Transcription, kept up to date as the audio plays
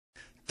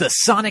The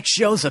Sonic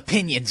Show's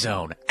Opinion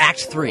Zone,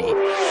 Act 3.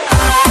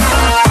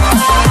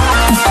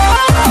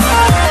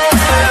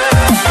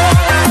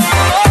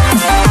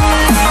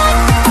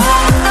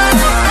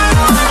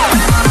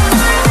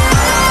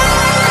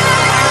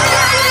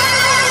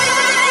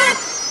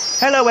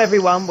 Hello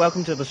everyone,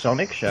 welcome to the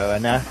Sonic Show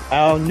and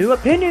our new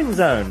Opinion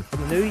Zone for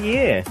the new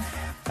year.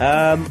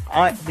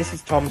 This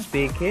is Tom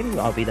speaking,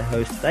 I'll be the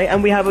host today,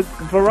 and we have a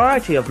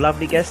variety of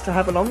lovely guests to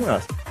have along with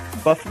us.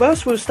 But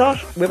first we'll start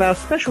with our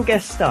special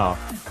guest star.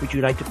 Would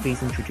you like to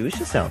please introduce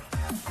yourself?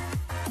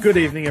 Good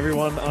evening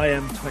everyone, I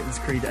am Titans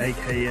Creed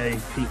aka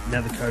Pete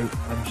Nethercoat.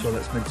 I'm sure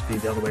that's meant to be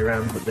the other way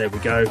around, but there we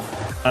go.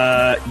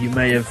 You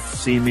may have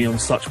seen me on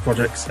such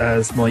projects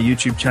as my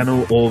YouTube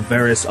channel or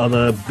various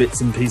other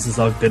bits and pieces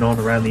I've been on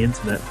around the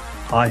internet.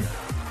 Hi.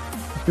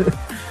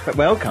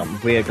 Welcome,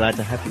 we are glad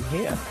to have you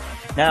here.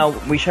 Now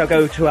we shall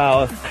go to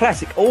our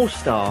classic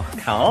all-star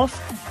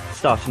cast,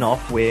 starting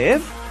off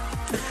with...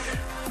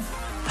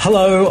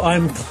 Hello,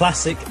 I'm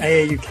Classic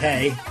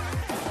AAUK.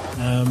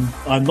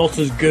 I'm not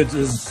as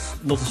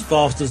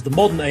fast as the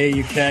modern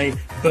AAUK,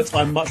 but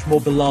I'm much more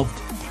beloved.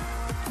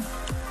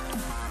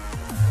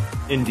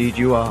 Indeed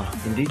you are.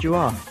 Indeed you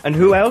are. And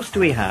who else do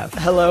we have?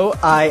 Hello,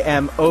 I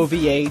am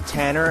OVA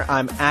Tanner.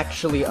 I'm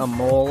actually a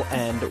mole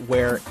and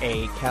wear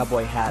a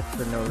cowboy hat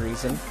for no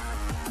reason.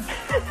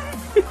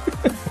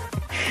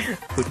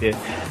 Oh dear.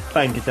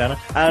 Thank you, Tanner.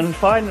 And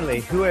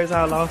finally, who is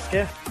our last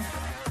guest?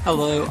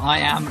 Hello, I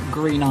am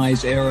Green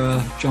Eyes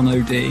era John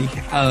O.D.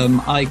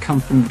 I come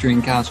from the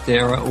Dreamcast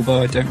era,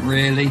 although I don't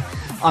really.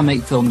 I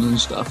make films and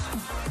stuff.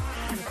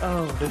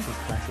 Oh, this is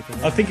classic.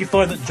 I think you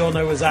find that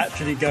Jono was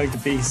actually going to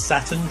be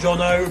Saturn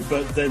Jono,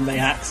 but then they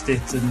axed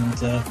it and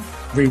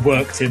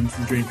reworked him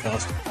from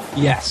Dreamcast.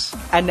 Yes.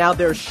 And now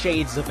there's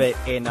shades of it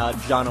in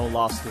Jono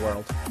Lost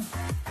World.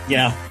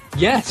 Yeah.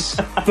 Yes.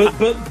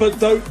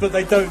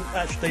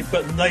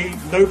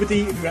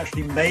 Nobody who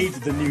actually made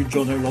the new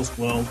Jono Lost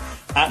World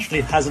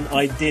actually has an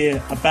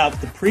idea about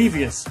the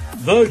previous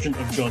version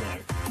of Jono.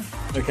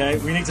 Okay,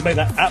 we need to make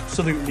that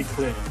absolutely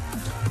clear.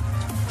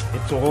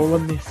 It's all a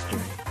mystery.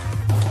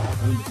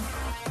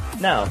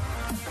 Now,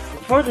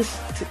 for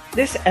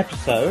this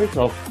episode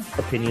of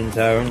Opinion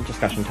Zone,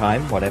 Discussion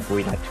Time, whatever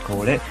we like to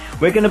call it,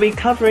 we're going to be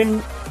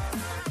covering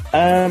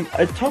a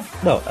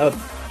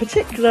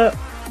particular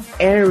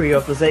area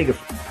of the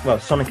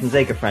Sonic and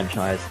Sega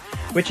franchise,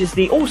 which is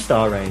the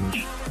All-Star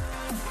range,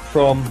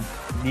 from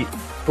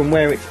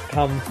where it's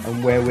come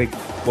and where we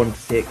want to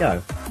see it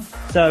go.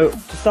 So,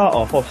 to start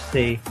off,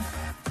 obviously,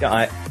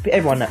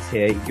 everyone that's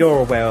here, you're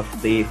aware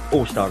of the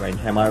All-Star range,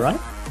 am I right?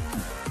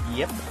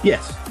 Yep.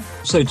 Yes.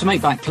 So to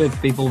make that clear for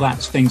people,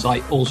 that's things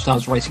like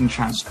All-Stars Racing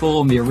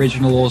Transform, the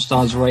original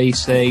All-Stars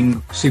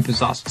Racing,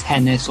 Superstars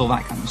Tennis, all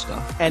that kind of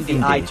stuff. And the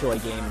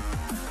iToy game,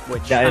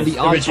 and the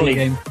iToy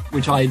game,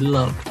 which I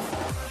loved.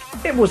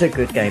 It was a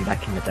good game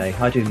back in the day.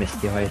 I do miss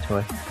the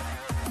iToy.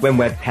 When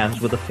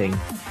webcams were the thing.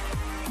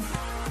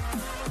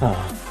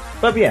 Oh.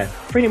 But yeah,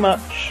 pretty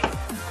much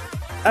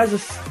as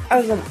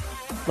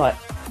a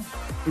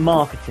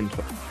marketing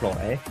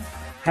ploy,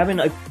 having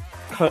a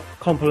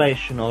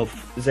compilation of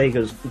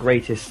Sega's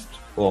greatest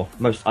or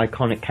most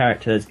iconic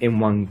characters in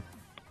one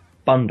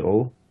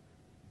bundle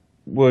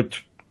would,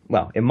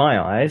 well, in my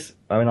eyes,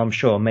 I mean, I'm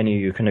sure many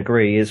of you can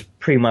agree, is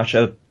pretty much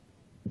a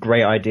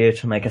great idea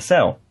to make a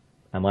sell.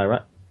 Am I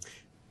right?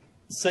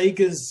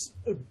 Sega's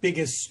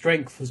biggest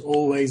strength has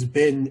always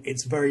been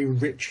its very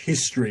rich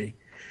history.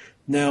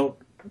 Now,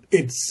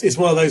 it's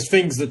one of those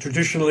things that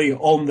traditionally,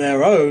 on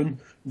their own,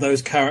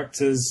 those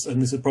characters,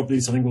 and this is probably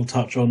something we'll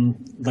touch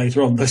on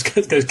later on, those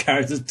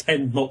characters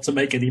tend not to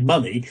make any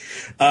money.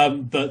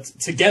 But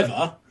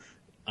together,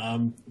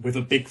 with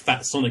a big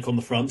fat Sonic on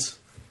the front,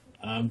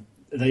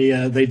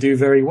 they do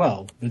very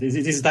well. But it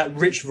is that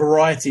rich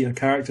variety of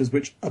characters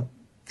which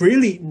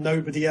really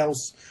nobody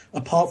else,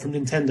 apart from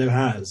Nintendo,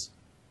 has.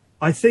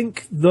 I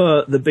think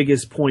the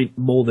biggest point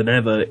more than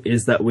ever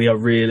is that we are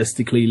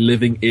realistically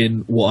living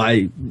in what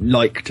I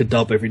like to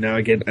dub every now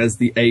and again as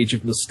the age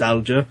of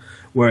nostalgia,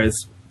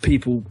 whereas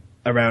people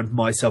around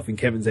myself and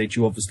Kevin's age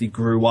who obviously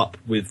grew up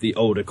with the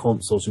older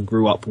consoles and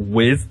grew up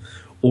with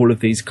all of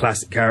these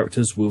classic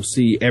characters will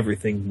see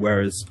everything,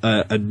 whereas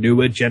a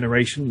newer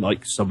generation,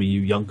 like some of you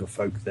younger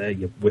folk there,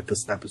 you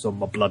whippersnappers on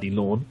my bloody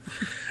lawn.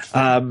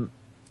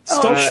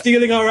 Stop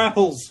stealing our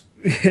apples!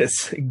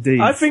 Yes, indeed.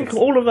 I think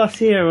all of us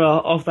here are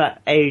of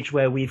that age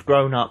where we've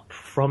grown up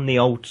from the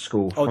old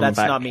school. Oh, that's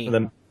not me.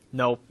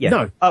 No. Yeah.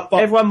 No.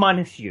 Everyone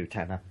minus you,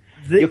 Tanner.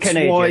 You're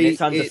Canadian, it's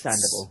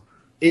understandable.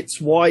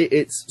 It's why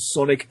it's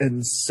Sonic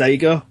and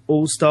Sega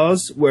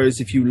All-Stars,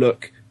 whereas if you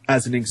look,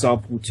 as an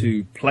example,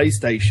 to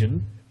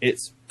PlayStation,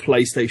 it's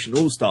PlayStation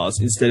All-Stars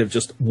instead of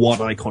just one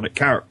iconic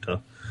character.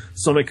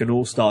 Sonic and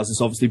All-Stars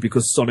is obviously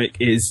because Sonic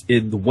is,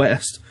 in the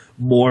West,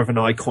 more of an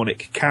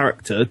iconic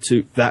character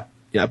to that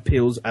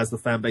appeals as the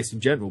fan base in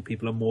general.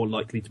 People are more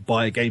likely to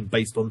buy a game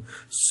based on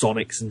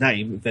Sonic's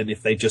name than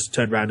if they just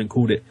turned around and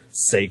called it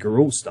Sega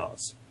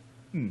All-Stars.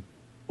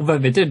 Although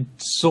they did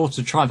sort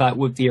of try that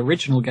with the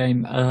original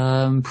game,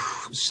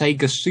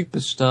 Sega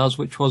Superstars,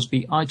 which was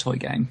the iToy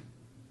game.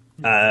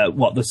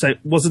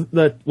 Wasn't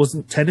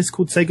tennis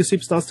called Sega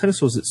Superstars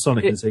Tennis, or was it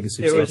Sonic and Sega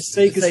Superstars? It was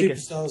Sega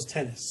Superstars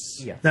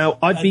Tennis. Yeah. Now,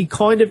 I'd be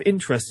kind of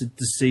interested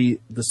to see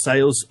the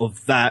sales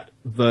of that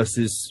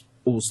versus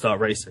All-Star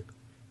Racing.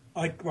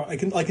 I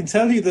can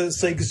tell you that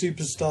Sega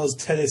Superstars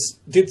Tennis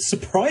did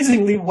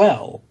surprisingly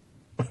well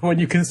when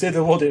you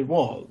consider what it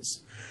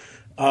was.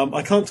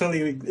 I can't tell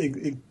you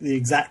the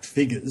exact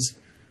figures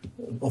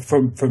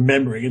from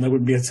memory, and I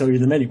wouldn't be able to tell you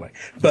them anyway.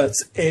 But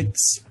Sega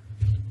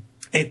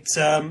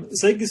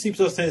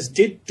Superstars Tennis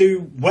did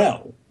do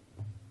well,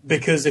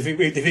 because if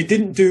it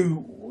didn't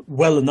do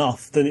well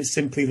enough, then it's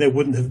simply there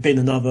wouldn't have been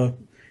another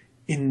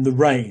in the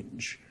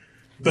range.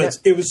 But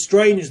it was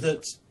strange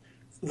that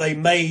they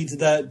made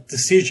that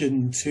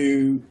decision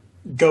to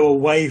go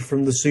away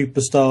from the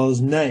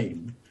Superstars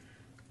name,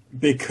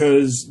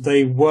 because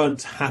they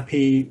weren't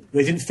happy.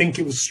 They didn't think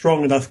it was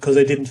strong enough, because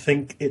they didn't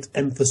think it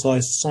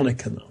emphasised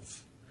Sonic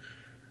enough.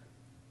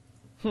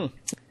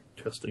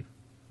 Interesting.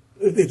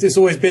 It's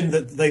always been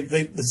that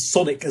the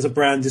Sonic as a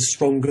brand is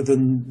stronger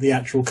than the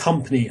actual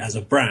company as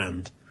a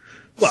brand.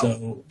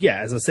 Well,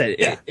 as I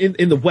said,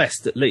 in the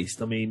West at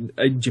least. I mean,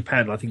 in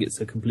Japan, I think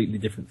it's a completely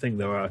different thing.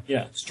 There are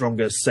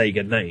stronger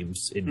Sega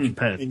names in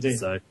Japan. Indeed.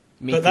 So.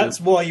 But that's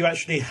why you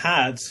actually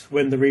had,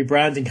 when the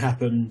rebranding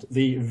happened,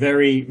 the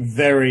very,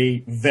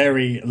 very,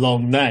 very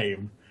long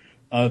name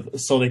of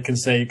Sonic and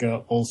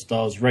Sega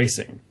All-Stars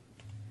Racing.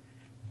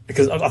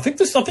 Because I think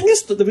this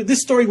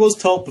story was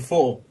told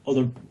before on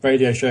the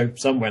radio show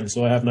somewhere,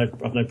 so I have no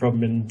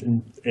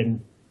problem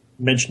in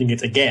mentioning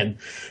it again.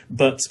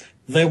 But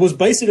there was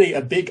basically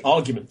a big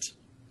argument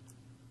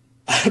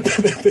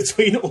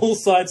between all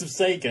sides of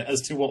Sega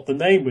as to what the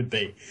name would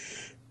be.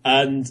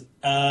 And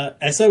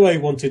SOA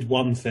wanted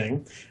one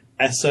thing,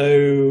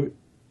 SOE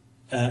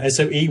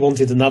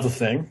wanted another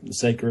thing,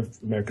 Sega of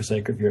America,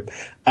 Sega of Europe,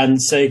 and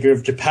Sega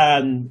of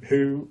Japan,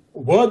 who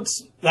weren't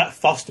that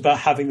fussed about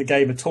having the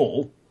game at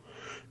all,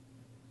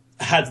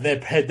 had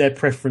their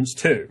preference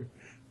too.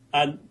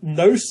 And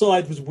no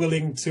side was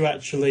willing to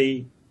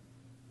actually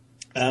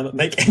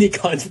make any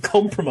kind of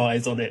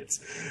compromise on it.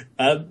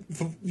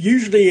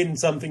 Usually in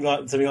something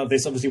like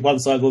this, obviously one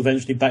side will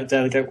eventually back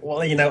down and go,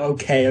 well,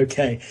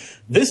 okay.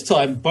 This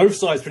time, both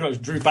sides pretty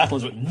much drew battle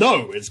and went,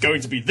 no, it's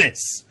going to be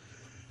this.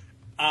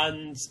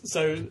 And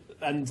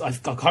I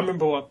can't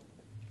remember what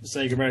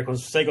Sega America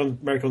was.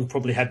 Sega America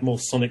probably had more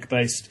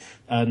Sonic-based,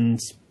 and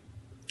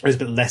it was a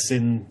bit less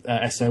in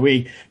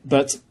SOE.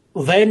 But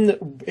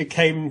then it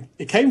came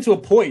to a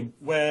point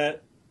where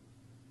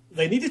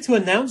they needed to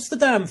announce the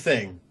damn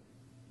thing.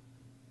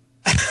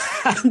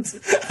 And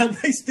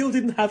they still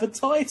didn't have a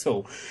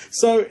title.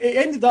 So it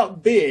ended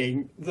up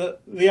being that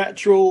the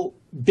actual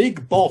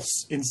big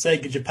boss in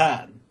Sega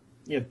Japan,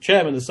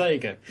 chairman of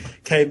Sega,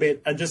 came in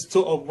and just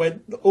sort of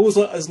went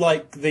also as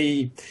like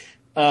the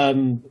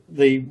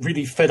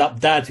really fed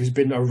up dad who's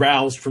been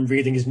aroused from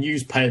reading his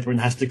newspaper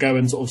and has to go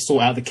and sort of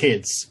sort out the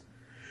kids.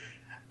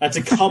 Had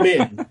to come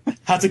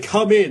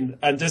in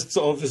and just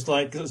sort of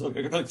like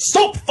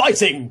stop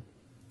fighting!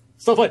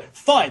 Stop fighting!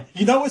 Fine.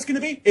 You know what it's going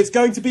to be? It's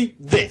going to be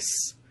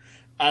this.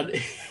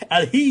 And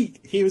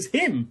he was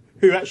him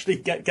who actually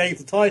gave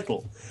the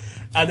title.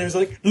 And it was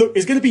like, look,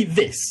 it's going to be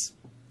this.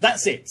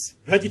 That's it.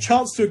 You had your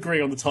chance to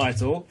agree on the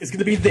title. It's going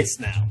to be this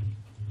now.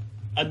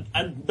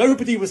 And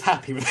nobody was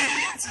happy with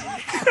it.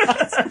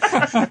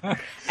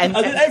 and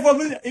then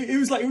everyone,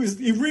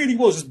 it really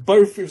was just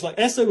both. It was like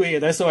SOE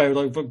and SOA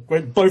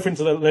went both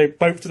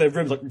to their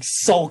rooms like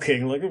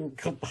sulking, like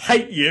I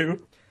hate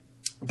you.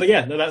 But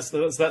yeah, no, that's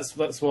why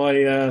that's what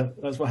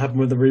happened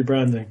with the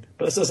rebranding.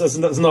 But that's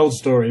an old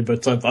story.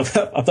 But I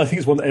think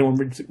it's one that anyone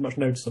really took much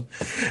notice of.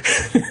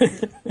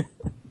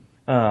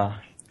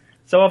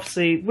 So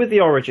obviously, with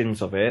the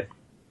origins of it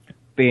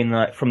being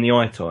like from the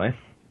iToy,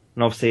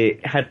 and obviously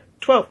it had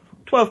 12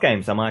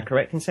 games. Am I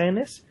correct in saying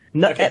this?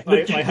 No, okay,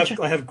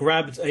 I have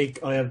grabbed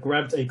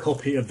a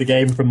copy of the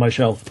game from my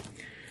shelf,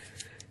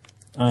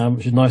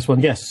 which is a nice one.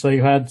 Yes, so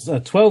you had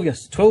 12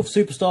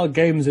 Superstar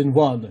games in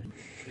one.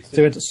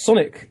 So it's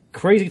Sonic,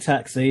 Crazy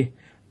Taxi,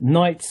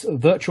 Knight,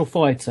 Virtual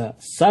Fighter,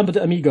 Samba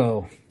de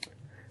Amigo,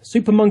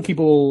 Super Monkey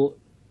Ball,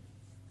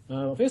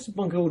 I think it's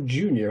Monkey Ball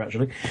Jr.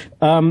 actually,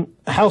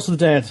 House of the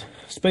Dead,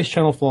 Space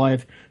Channel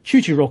 5,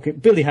 Choo Choo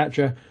Rocket, Billy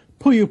Hatcher,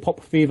 Puyo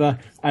Pop Fever,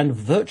 and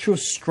Virtua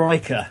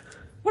Striker.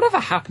 Whatever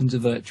happened to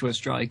Virtua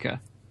Striker?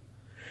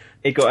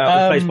 It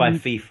got replaced by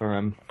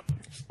FIFA.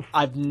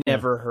 I've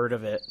never heard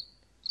of it.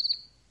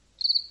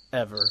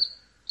 Ever.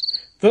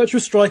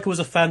 Virtua Striker was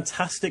a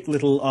fantastic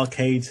little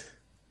arcade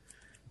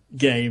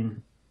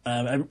game.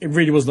 It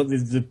really was like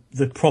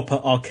the proper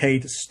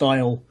arcade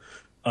style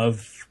of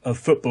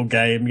football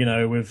game.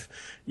 With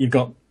you've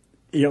got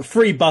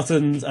 3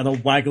 buttons and a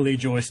waggly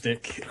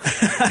joystick.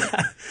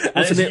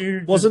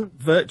 Wasn't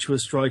Virtua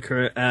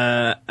Striker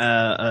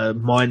a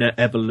minor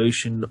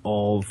evolution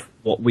of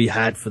what we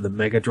had for the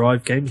Mega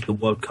Drive games, the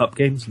World Cup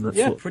games, and that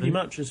sort of pretty thing?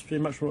 much. It's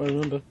pretty much what I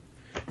remember.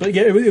 But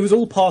yeah, it was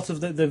all part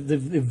of the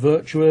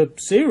Virtua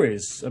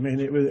series. I mean,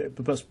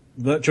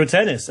 Virtua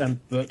Tennis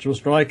and Virtua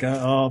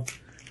Striker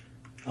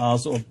are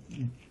sort of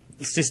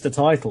sister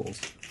titles.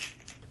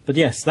 But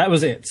yes, that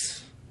was it.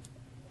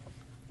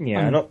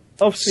 Yeah, and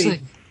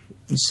obviously...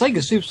 Sega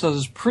Superstars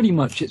is pretty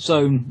much its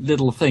own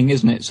little thing,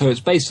 isn't it? So it's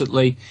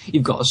basically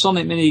you've got a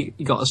Sonic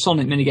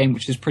mini game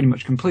which is pretty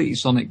much completely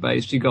Sonic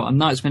based. You've got a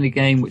Knights mini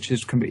game which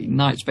is completely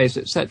Knights based,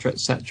 etc.,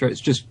 etc. It's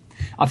just,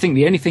 I think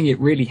the only thing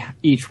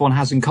each one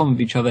has in common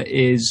with each other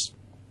is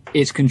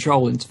its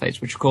control interface,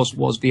 which of course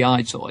was the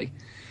iToy.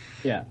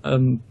 Yeah.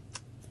 But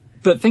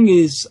the thing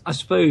is, I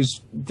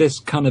suppose this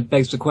kind of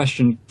begs the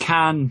question: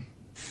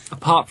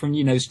 apart from,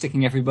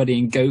 sticking everybody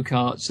in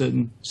go-karts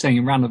and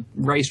staying around a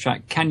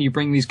racetrack, can you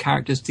bring these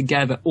characters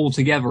all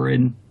together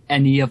in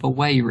any other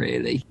way,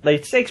 really? They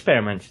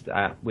experimented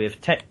with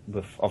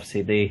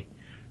obviously the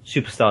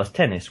Superstars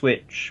Tennis,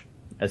 which,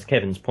 as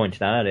Kevin's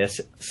pointed out earlier,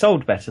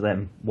 sold better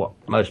than what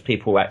most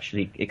people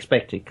actually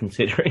expected,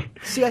 considering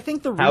See, I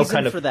think the how reason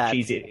kind of for that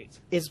cheesy it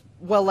is.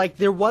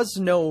 there was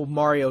no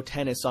Mario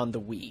Tennis on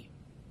the Wii.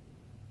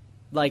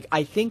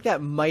 I think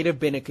that might have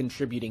been a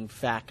contributing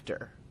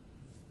factor.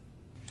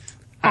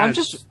 I've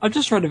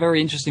just read a very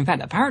interesting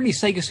fact. Apparently,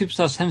 Sega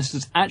Superstars Tennis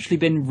has actually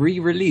been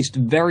re-released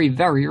very,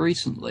 very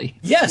recently.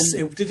 Yes,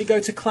 did it go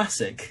to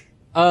Classic?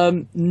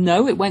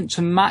 No, it went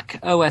to Mac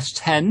OS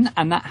X,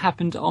 and that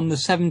happened on the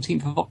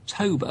 17th of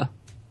October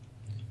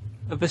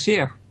of this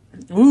year.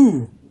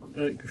 Ooh,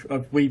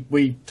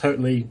 we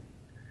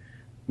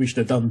should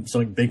have done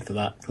something big for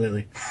that.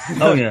 Clearly.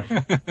 Oh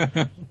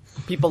yeah.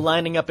 People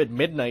lining up at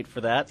midnight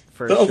for that.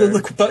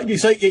 But you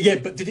say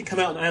but did it come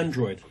out on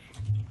Android?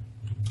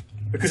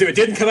 Because if it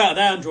didn't come out on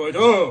Android,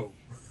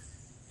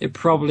 it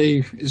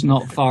probably is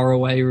not far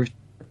away.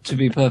 To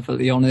be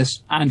perfectly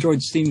honest,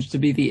 Android seems to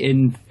be the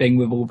in thing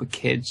with all the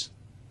kids.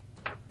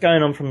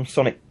 Going on from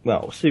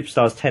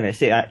Superstars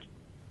Tennis,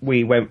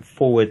 we went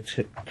forward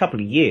to a couple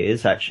of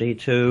years, actually,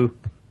 to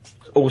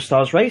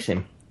All-Stars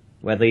Racing,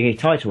 where the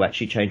title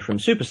actually changed from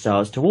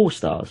Superstars to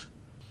All-Stars.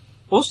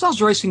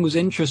 All-Stars Racing was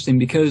interesting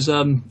because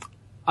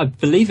I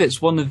believe it's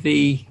one of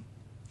the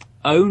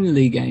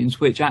only games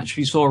which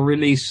actually saw a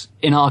release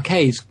in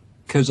arcades,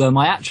 because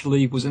I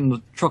actually was in the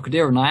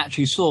Trocadero and I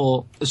actually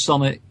saw a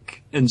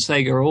Sonic and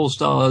Sega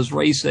All-Stars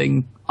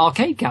Racing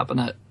arcade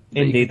cabinet.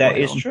 Indeed, that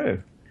is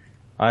true.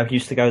 I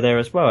used to go there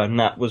as well, and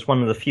that was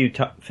one of the few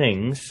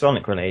things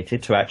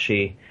Sonic-related to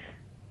actually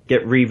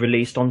get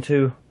re-released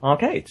onto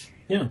arcades.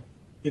 Yeah.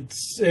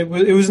 It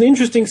was an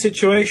interesting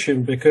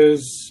situation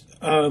because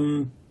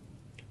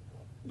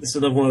this is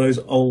another one of those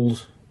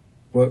old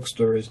work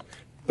stories.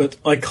 But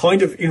I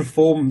kind of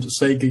informed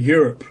Sega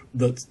Europe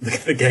that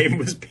the game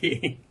was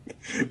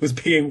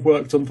being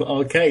worked on for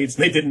arcades.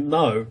 They didn't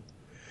know.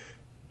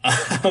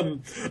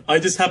 I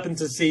just happened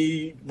to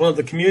see one of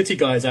the community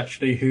guys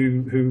actually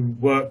who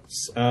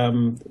works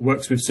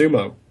with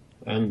Sumo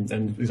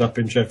and is up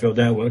in Sheffield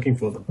now working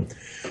for them.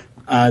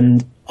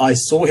 And I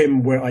saw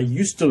him where I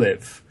used to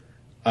live.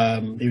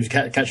 He was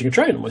catching a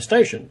train on my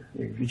station.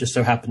 He just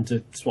so happened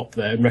to swap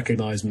there and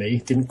recognise me. I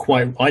didn't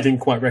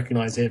quite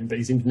recognise him, but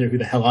he seemed to know who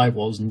the hell I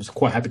was and was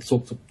quite happy to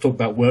talk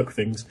about work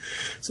things.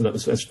 So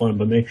that's fine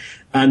by me.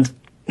 And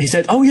he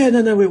said, "Oh yeah,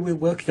 no, we're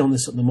working on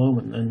this at the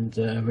moment, and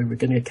we're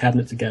getting a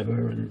cabinet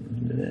together,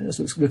 and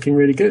it's looking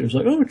really good." I was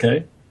like, "Oh,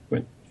 okay."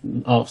 Went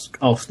and asked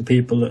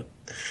the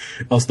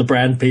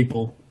brand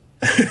people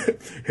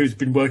who's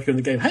been working on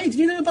the game. "Hey, did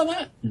you know about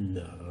that?"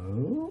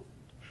 No.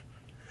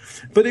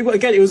 But it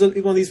was one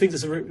of these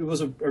things. It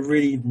was a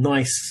really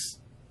nice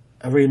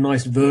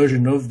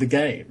version of the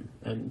game,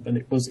 and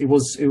it was a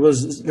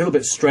little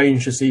bit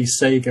strange to see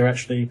Sega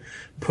actually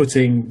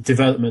putting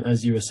development,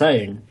 as you were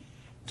saying,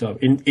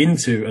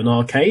 into an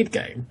arcade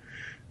game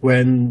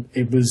when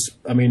it was.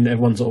 I mean,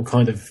 everyone sort of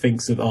kind of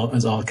thinks of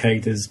as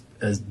arcade as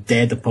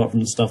dead, apart from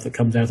the stuff that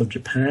comes out of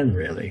Japan,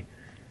 really.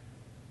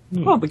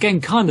 Well, the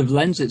game kind of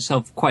lends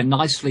itself quite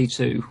nicely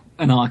to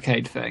an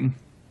arcade thing,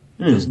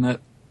 doesn't it?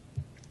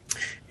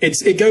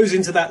 It goes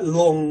into that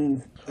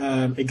long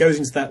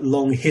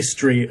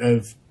history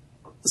of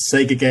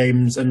Sega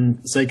games and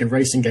Sega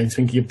racing games.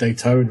 Thinking of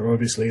Daytona,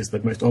 obviously, is the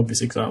most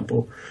obvious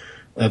example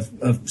of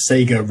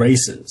Sega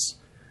races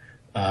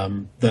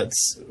that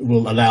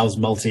allows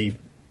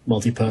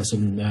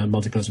multi-person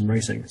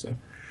racing. So.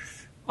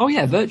 Oh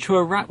yeah,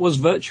 was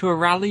Virtua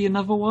Rally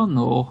another one,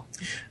 or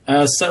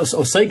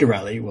Sega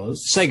Rally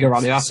was. Sega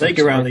Rally.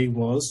 Sega Rally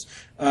was.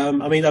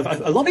 I mean, a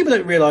lot of people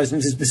don't realise,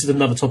 and this is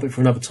another topic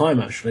for another time,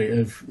 actually,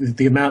 of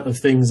the amount of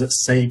things that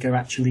Sega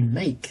actually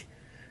make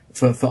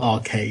for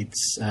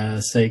arcades.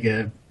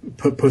 Sega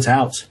put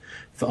out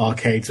for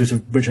arcades,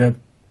 which are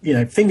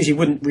things you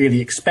wouldn't really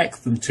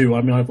expect them to.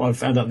 I mean, I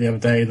found out the other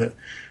day that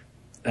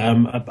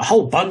a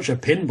whole bunch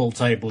of pinball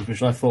tables,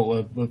 which I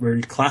thought were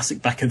really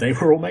classic back in the day,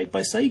 were all made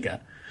by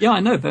Sega. Yeah, I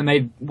know. They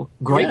made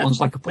great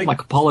ones like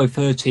Apollo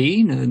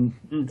 13, and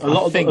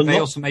they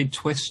also made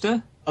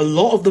Twister. A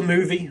lot of the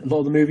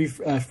movie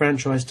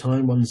franchise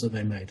time ones that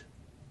they made.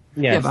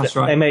 Yeah, that's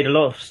right. They made a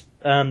lot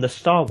of the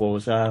Star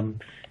Wars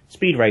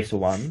Speed Racer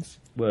ones.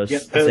 So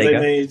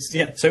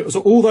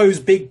all those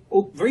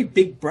very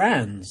big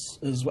brands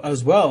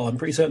as well. I'm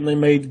pretty certain they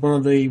made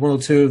one or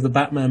two of the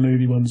Batman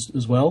movie ones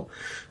as well.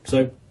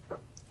 So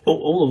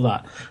all of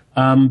that.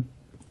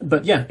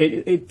 But yeah,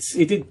 it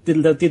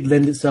did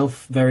lend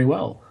itself very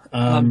well.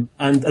 And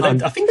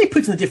I think they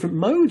put in a different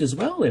mode as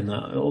well in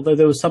that, although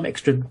there was some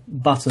extra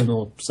button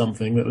or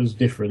something that was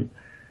different.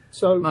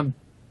 So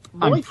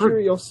my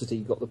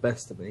curiosity got the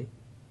best of me,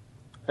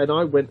 and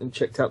I went and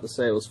checked out the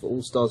sales for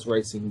All Stars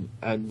Racing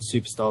and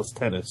Superstars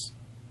Tennis.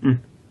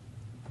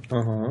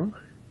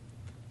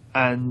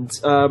 And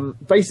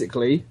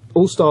basically,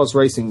 All Stars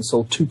Racing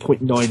sold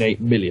 2.98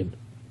 million.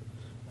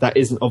 That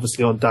isn't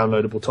obviously on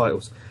downloadable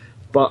titles,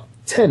 but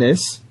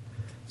Tennis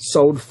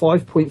sold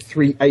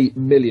 5.38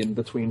 million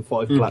between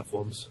 5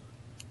 platforms.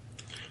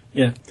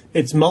 Yeah,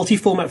 it's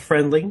multi-format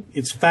friendly,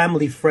 it's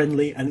family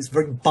friendly, and it's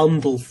very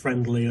bundle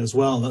friendly as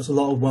well. That's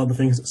one of the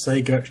things that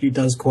Sega actually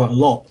does quite a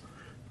lot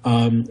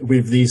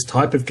with these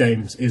type of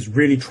games, is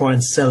really try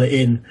and sell it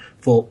in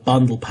for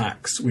bundle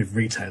packs with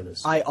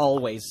retailers. I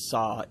always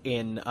saw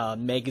in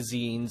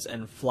magazines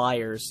and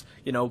flyers,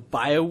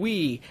 buy a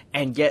Wii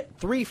and get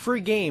 3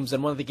 free games,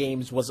 and one of the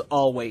games was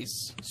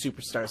always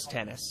Superstars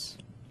Tennis.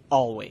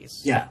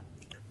 Always. Yeah.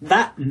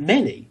 That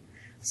many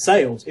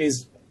sales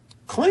is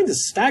kind of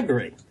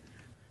staggering.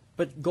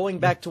 But going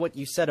back to what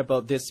you said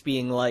about this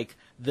being like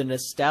the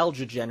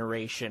nostalgia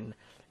generation,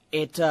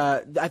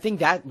 I think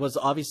that was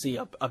obviously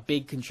a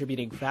big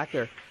contributing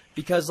factor,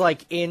 because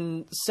like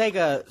in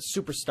Sega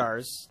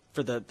Superstars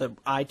for the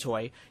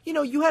iToy,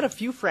 you had a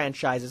few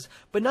franchises,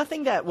 but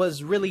nothing that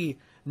was really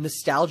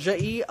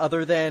nostalgia-y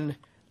other than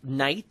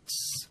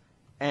Knights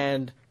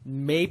and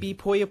maybe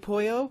Puyo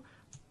Puyo.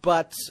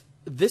 But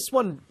this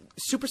one,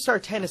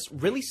 Superstar Tennis,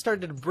 really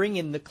started to bring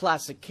in the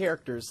classic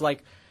characters.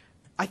 Like,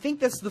 I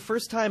think that's the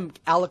first time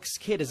Alex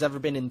Kidd has ever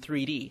been in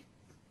 3D.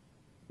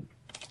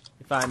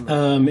 If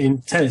I'm in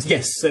tennis,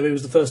 yes. So it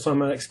was the first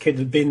time Alex Kidd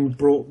had been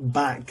brought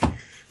back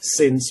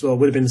since, well, it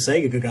would have been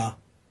Sega Gaga.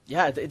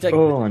 Yeah, it's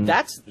like,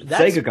 that's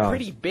Sega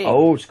pretty big.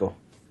 Old school.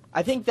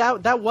 I think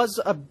that was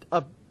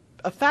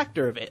a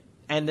factor of it,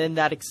 and then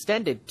that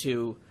extended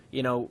to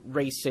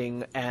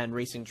racing and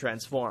Racing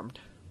Transformed.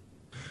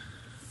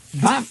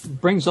 That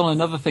brings on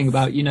another thing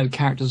about,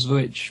 characters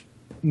which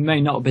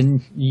may not have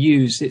been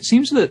used. It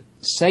seems that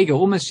Sega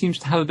almost seems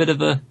to have a bit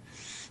of a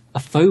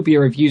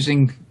phobia of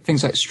using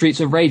things like Streets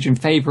of Rage in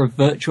favour of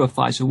Virtua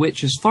Fighter,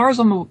 which, as far as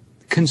I'm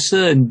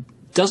concerned,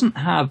 doesn't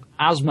have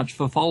as much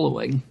of a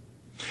following.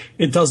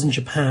 It does in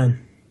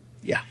Japan.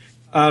 Yeah.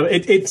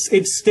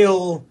 It's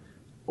still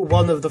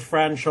one of the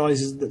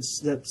franchises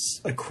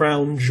that's a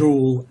crown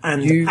jewel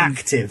and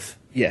active.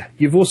 Yeah,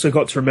 you've also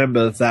got to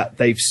remember that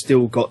they've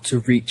still got to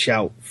reach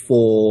out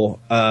for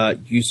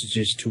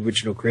usages to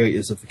original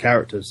creators of the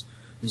characters.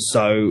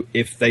 So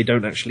if they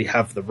don't actually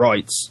have the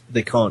rights,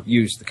 they can't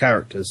use the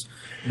characters.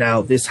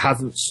 Now, this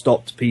hasn't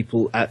stopped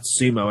people at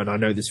Sumo, and I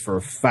know this for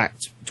a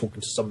fact,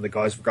 talking to some of the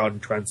guys regarding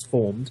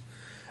Transformed,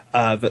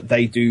 that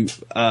they do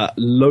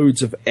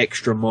loads of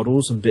extra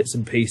models and bits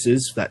and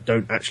pieces that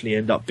don't actually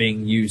end up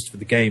being used for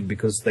the game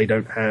because they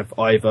don't have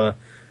either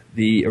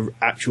the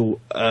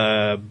actual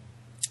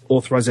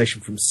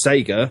authorization from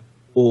Sega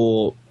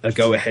or a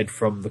go-ahead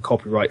from the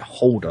copyright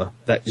holder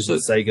that is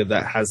Sega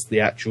that has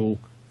the actual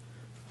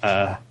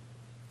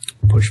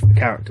push for the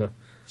character.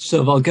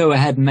 So they'll go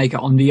ahead and make it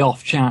on the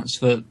off chance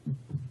that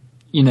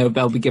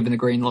they'll be given the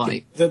green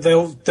light.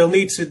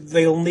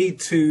 They'll need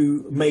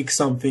to make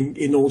something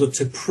in order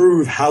to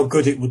prove how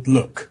good it would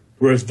look.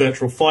 Whereas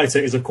Virtual Fighter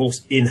is, of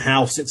course,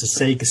 in-house. It's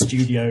a Sega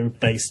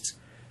Studio-based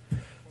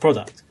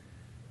product.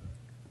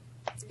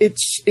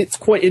 It's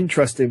quite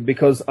interesting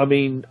because,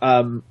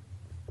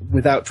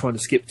 without trying to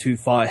skip too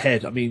far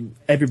ahead,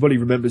 everybody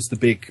remembers the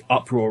big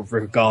uproar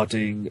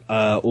regarding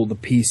all the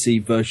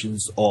PC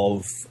versions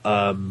of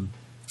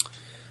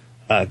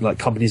like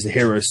Companies of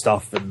Heroes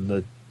stuff and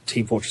the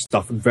Team Fortress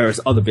stuff and various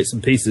other bits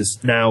and pieces.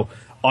 Now,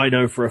 I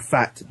know for a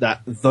fact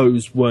that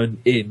those weren't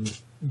in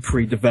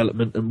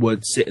pre-development and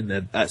weren't sitting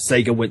there.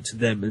 Sega went to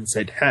them and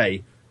said,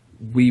 hey,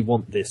 we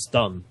want this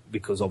done,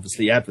 because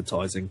obviously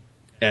advertising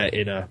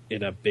in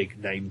a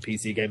big name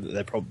PC game that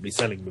they're probably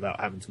selling without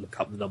having to look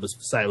up the numbers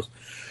for sales.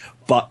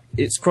 But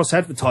it's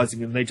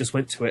cross-advertising, and they just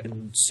went to it,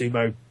 and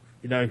Sumo,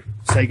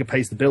 Sega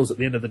pays the bills at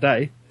the end of the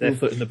day. They're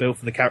footing the bill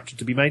for the character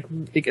to be made,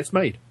 and it gets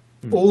made.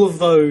 All of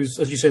those,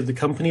 as you said, the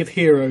Company of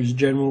Heroes,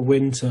 General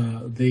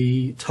Winter,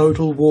 the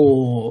Total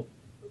War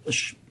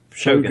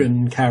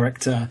Shogun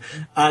character,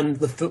 and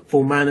the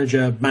Football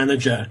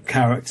Manager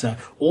character,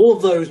 all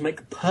of those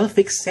make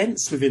perfect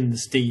sense within the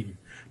Steam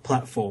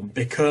platform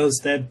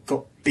because they've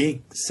got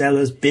big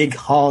sellers, big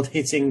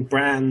hard-hitting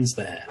brands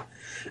there.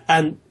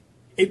 And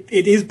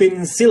it has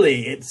been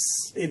silly.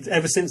 It's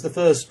ever since the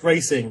first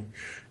racing,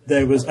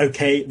 there was one of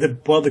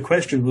the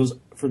questions was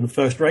from the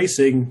first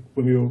racing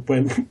when we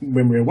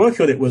were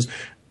working on it was,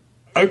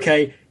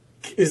 okay,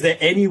 is there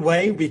any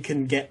way we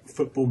can get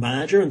Football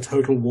Manager and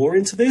Total War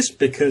into this?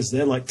 Because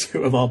they're like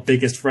two of our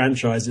biggest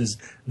franchises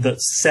that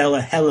sell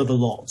a hell of a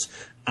lot.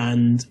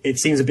 And it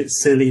seems a bit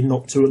silly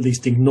not to at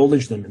least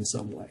acknowledge them in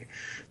some way.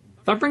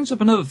 That brings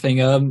up another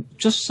thing.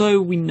 Just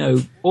so we know,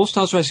 All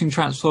Stars Racing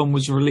Transform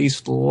was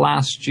released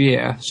last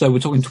year. So we're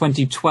talking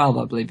 2012,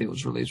 I believe it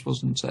was released,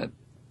 wasn't it?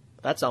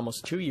 That's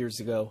almost 2 years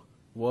ago.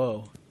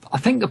 Whoa. I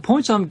think the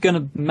point I'm going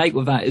to make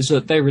with that is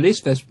that they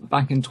released this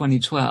back in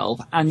 2012,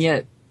 and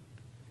yet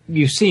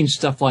you've seen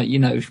stuff like,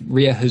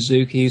 Ryo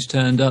Hazuki's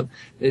turned up.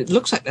 It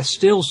looks like they're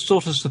still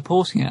sort of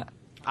supporting it.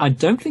 I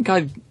don't think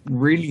I've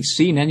really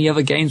seen any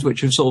other games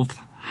which have sort of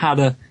had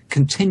a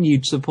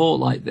continued support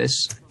like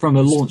this from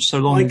a launch so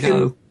long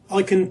ago.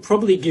 I can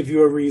probably give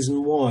you a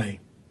reason why.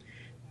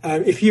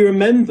 If you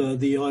remember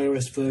the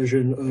iOS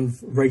version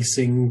of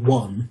Racing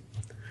 1,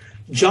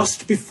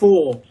 just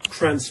before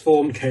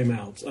Transformed came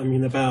out,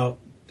 about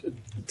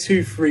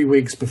 2-3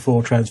 weeks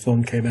before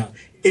Transformed came out,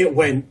 it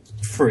went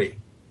free.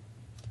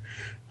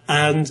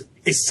 And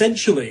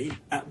essentially,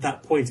 at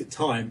that point in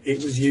time,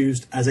 it was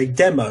used as a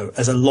demo,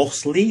 as a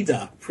loss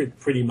leader,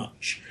 pretty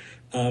much,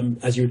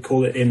 as you would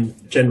call it in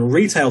general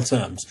retail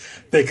terms,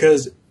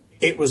 because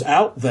it was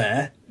out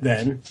there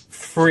then,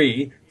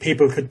 free,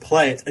 people could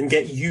play it and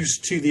get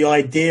used to the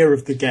idea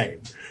of the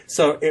game.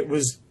 So it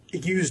was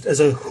used as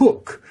a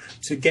hook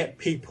to get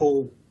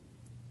people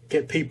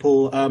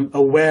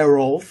aware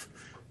of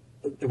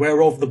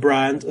the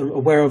brand,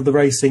 aware of the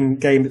racing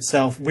game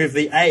itself, with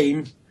the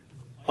aim,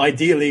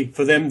 ideally,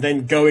 for them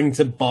then going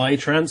to buy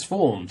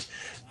Transformed.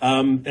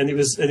 And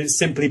it's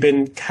simply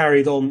been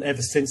carried on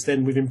ever since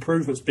then with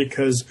improvements,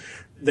 because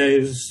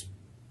this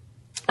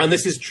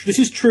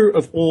is true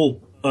of all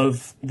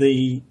of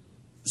the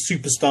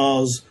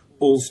Superstars,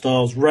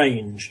 All-Stars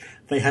range.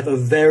 They have a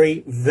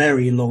very,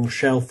 very long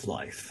shelf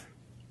life.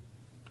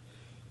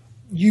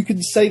 You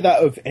can say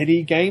that of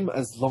any game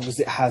as long as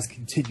it has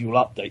continual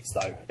updates,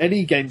 though.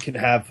 Any game can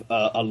have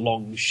a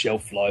long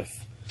shelf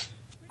life.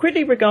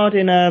 Quickly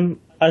regarding,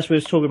 as we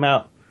was talking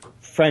about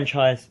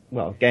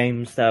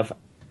games that have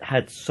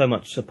had so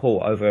much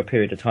support over a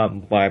period of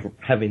time by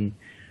having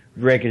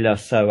regular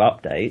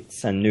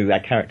updates and new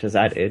characters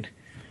added.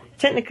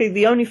 Technically,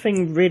 the only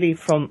thing really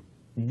from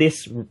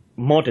this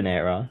modern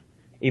era,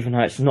 even though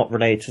it's not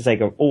related to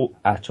Sega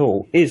at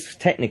all, is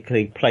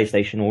technically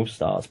PlayStation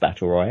All-Stars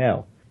Battle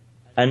Royale.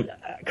 And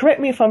correct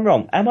me if I'm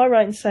wrong, am I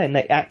right in saying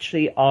they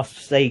actually asked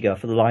Sega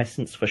for the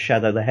license for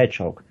Shadow the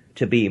Hedgehog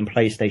to be in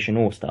PlayStation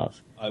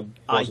All-Stars? I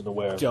wasn't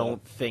aware of that. I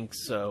don't think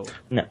so.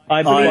 No,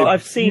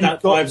 I've seen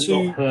that. I've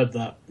not heard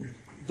that.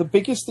 The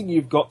biggest thing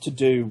you've got to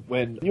do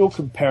when you're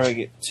comparing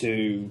it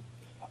to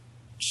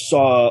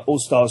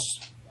All-Stars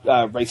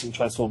Racing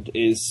Transformed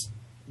is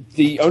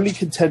the only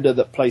contender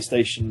that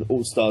PlayStation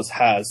All-Stars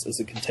has as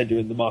a contender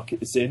in the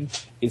market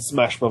is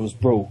Smash Bros.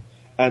 Brawl.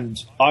 And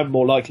I'm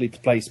more likely to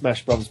play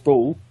Smash Bros.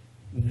 Brawl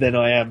than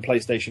I am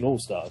PlayStation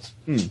All-Stars.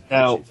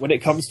 Now, when it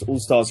comes to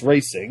All-Stars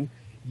Racing,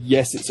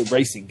 yes, it's a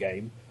racing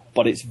game,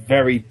 but it's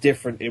very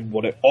different in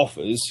what it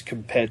offers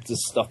compared to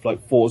stuff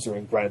like Forza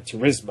and Gran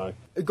Turismo.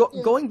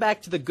 Going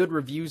back to the good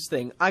reviews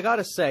thing, I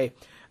gotta say,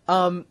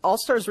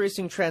 All-Stars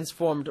Racing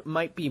Transformed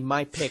might be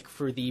my pick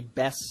for the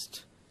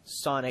best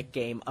Sonic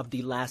game of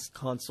the last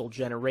console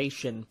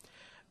generation,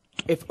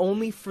 if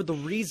only for the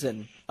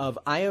reason of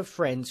I have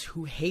friends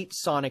who hate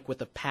Sonic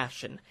with a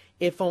passion,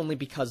 if only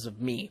because of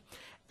me.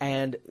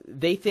 And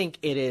they think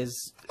it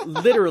is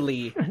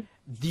literally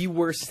the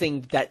worst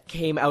thing that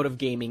came out of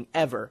gaming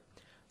ever.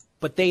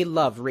 But they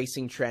love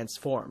Racing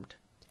Transformed.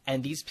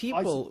 And these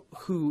people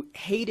who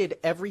hated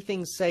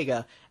everything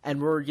Sega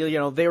and were,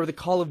 they were the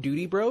Call of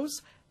Duty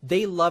bros,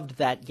 they loved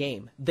that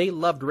game. They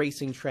loved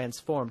Racing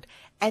Transformed.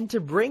 And to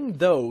bring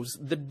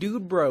the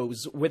dude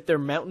bros with their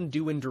Mountain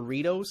Dew and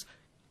Doritos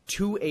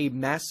to a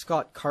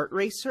mascot kart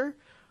racer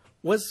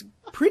was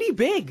pretty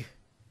big.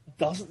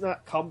 Doesn't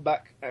that come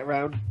back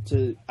around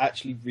to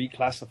actually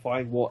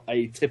reclassifying what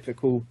a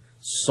typical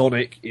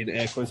Sonic, in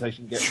air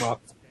quotation get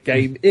marked,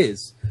 game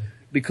is?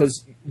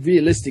 Because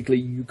realistically,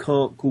 you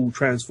can't call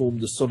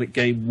Transformed a Sonic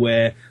game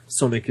where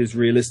Sonic has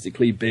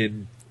realistically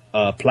been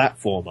a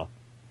platformer.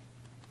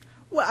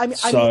 Well, I mean,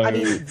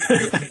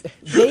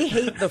 they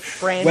hate the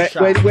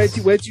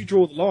franchise. Where do you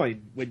draw the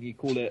line when you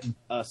call it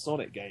a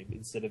Sonic game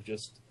instead of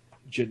just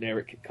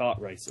generic kart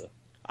racer?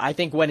 I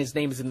think when his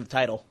name is in the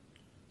title.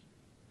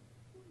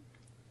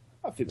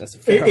 I think that's a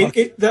fair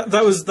argument.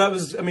 That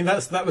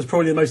was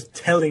probably the most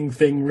telling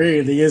thing,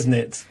 really, isn't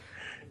it?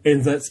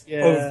 In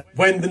that,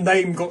 when the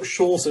name got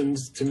shortened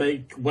to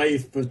make way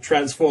for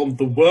Transformed,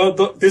 the word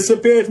that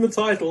disappeared from the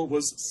title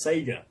was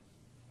Sega.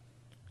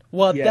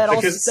 Well,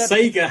 because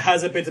Sega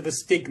has a bit of a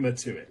stigma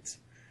to it.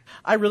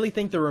 I really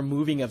think the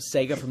removing of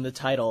Sega from the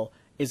title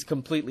is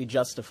completely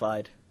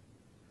justified.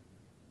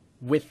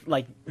 With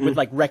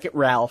Wreck-It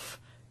Ralph,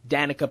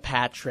 Danica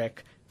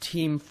Patrick,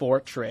 Team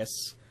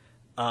Fortress,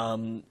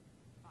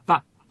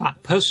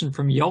 that person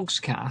from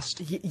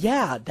Yogscast.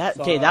 Yeah, that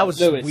was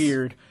Lewis.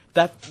 weird.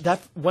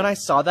 That when I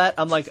saw that,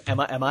 I'm like, am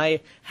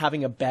I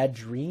having a bad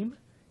dream?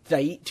 Did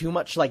I eat too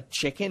much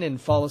chicken and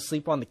fall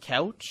asleep on the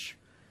couch?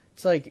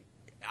 It's like,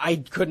 I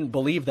couldn't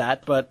believe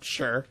that, but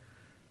sure.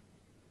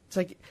 It's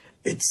like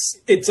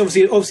It's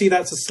obviously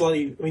that's a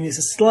slightly. I mean, it's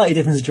a slightly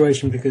different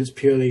situation because it's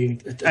purely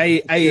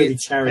a purely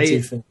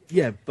charity thing.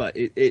 Yeah, but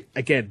it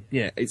again,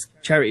 it's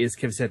charity, as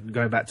Kev said, and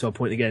going back to our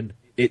point again,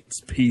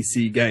 it's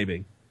PC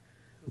gaming.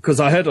 Because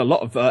I heard a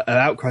lot of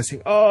outcry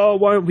saying, "Oh,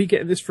 why aren't we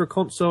getting this for a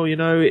console? You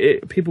know,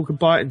 people could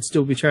buy it and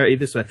still be charity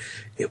this way."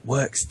 It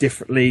works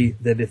differently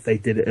than if they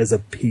did it as a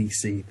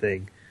PC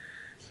thing.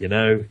 You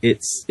know,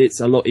 it's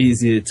a lot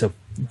easier to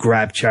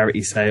grab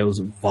charity sales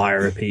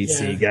via a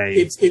PC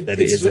game than it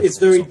is. It's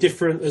very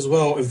different as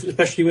well,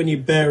 especially when you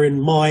bear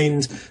in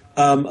mind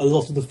a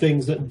lot of the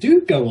things that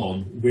do go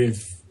on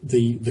with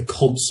the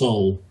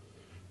console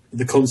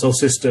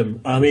system.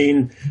 I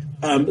mean,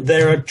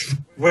 there are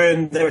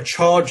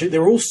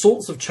all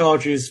sorts of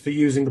charges for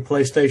using the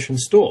PlayStation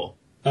Store.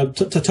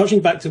 Touching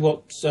back to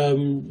what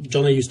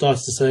Johnny, you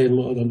started to say, and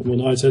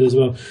what I said as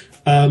well,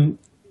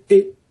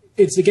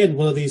 it's again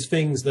one of these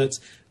things that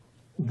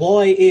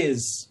why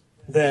is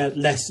there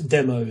less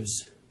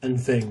demos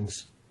and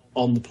things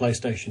on the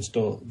PlayStation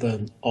Store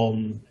than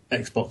on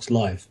Xbox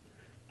Live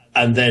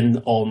and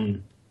then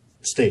on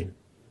Steam?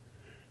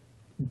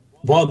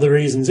 One of the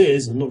reasons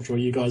is, I'm not sure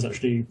you guys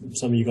actually,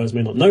 some of you guys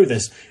may not know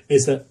this,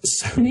 is that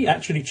Sony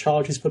actually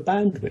charges for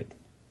bandwidth.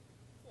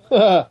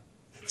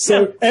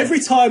 So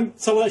every time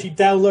someone actually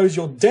downloads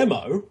your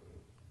demo,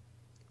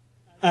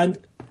 and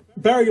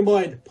bearing in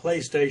mind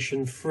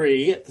PlayStation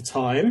 3 at the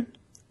time,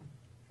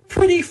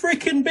 pretty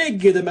freaking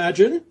big, you'd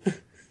imagine,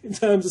 in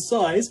terms of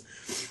size,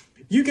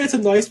 you get a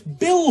nice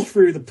bill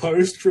through the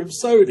post from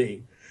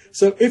Sony.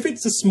 So if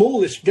it's a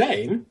smallish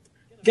game,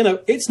 you know,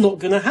 it's not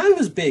going to have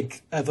as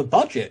big of a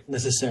budget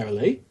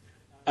necessarily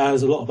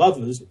as a lot of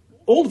others.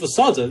 All of a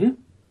sudden,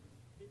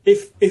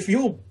 if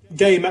your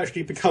game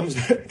actually becomes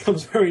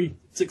very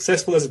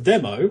successful as a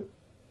demo,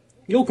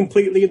 you're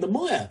completely in the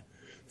mire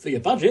for your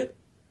budget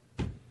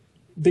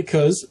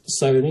because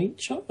Sony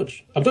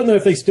charge. I don't know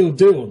if they still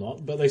do or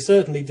not, but they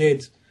certainly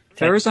did.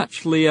 There is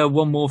actually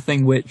one more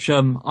thing which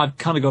I've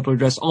kind of got to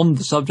address on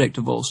the subject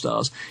of All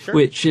Stars,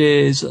 which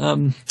is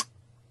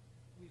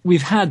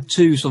we've had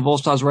two sort of All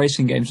Stars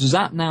racing games. Does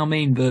that now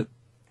mean that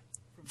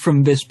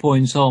from this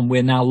point on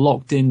we're now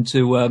locked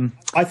into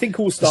I think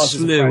All Stars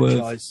is a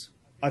franchise.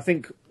 I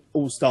think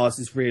All Stars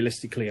is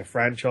realistically a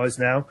franchise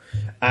now,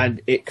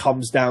 and it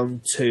comes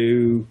down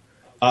to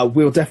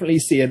we'll definitely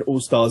see an All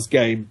Stars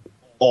game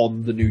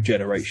on the new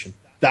generation.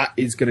 That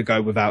is going to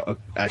go without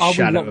a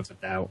shadow of a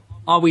doubt.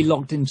 Are we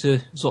locked into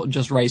sort of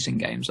just racing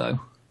games, though?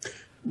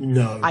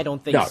 No. I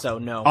don't think so,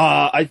 no.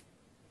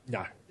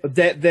 No.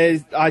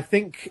 There's, I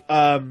think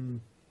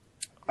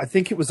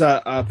it was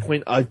a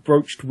point I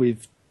broached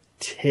with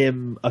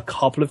Tim a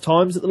couple of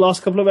times at the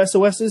last couple of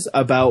SOSs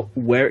about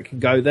where it can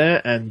go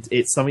there, and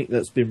it's something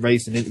that's been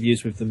raised in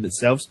interviews with them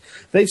themselves.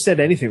 They've said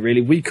anything,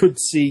 really. We could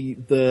see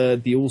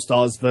the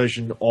All-Stars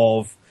version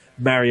of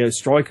Mario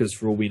Strikers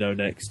for all we know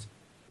next.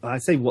 I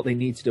say what they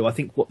need to do. I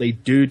think what they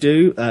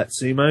do at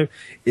Sumo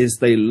is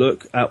they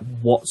look at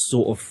what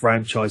sort of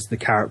franchise the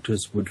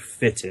characters would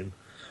fit in.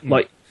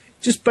 Like,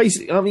 just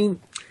basically, I mean,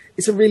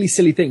 it's a really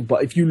silly thing,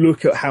 but if you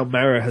look at how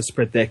Mario has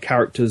spread their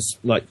characters,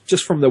 like,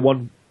 just from the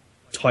one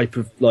type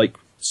of, like,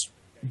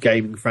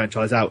 gaming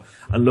franchise out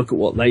and look at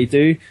what they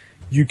do,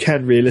 you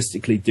can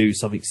realistically do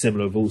something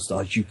similar with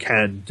All-Stars. You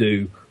can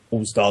do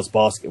All-Stars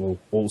basketball,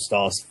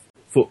 All-Stars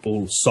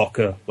football,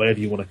 soccer, whatever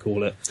you want to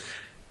call it.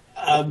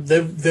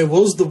 There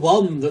was the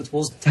one that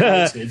was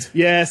touted.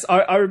 Yes,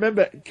 I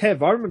remember,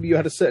 Kev, I remember you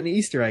had a certain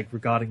Easter egg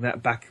regarding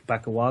that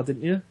back a while,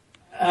 didn't you?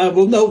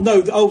 Well, no.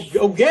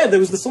 Oh, yeah. There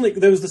was the Sonic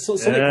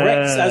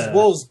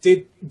Rex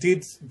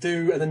did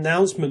do an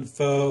announcement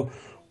for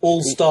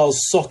All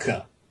Stars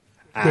Soccer,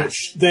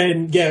 which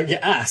then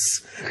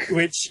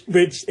which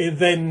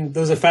then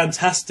there was a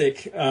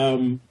fantastic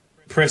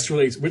press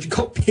release which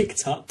got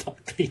picked up by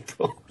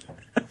people.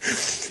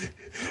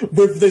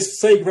 With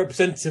this Sega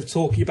representative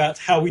talking about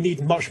how we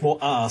need much more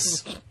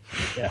arse,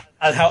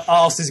 and how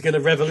arse is going to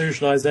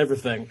revolutionise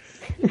everything,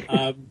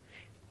 and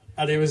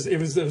it was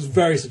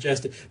very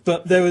suggestive.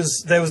 But there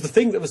was the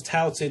thing that was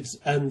touted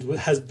and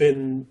has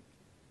been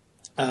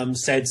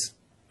said.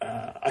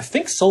 I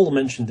think Sol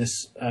mentioned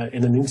this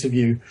in an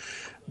interview,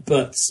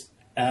 but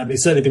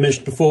it's certainly been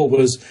mentioned before.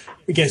 Was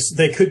I guess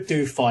they could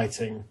do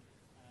fighting,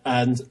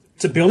 and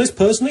to be honest,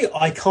 personally,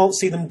 I can't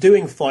see them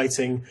doing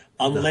fighting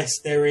unless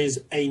there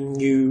is a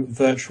new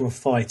Virtua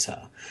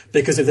Fighter.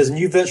 Because if there's a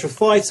new Virtua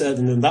Fighter,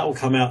 then that will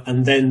come out,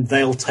 and then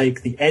they'll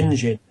take the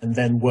engine and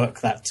then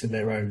work that to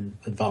their own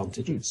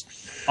advantages.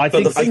 But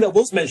the thing that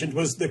was mentioned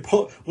was,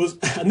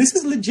 and this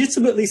is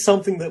legitimately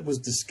something that was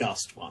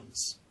discussed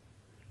once,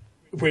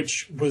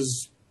 which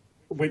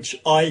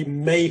I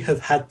may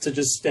have had to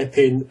just step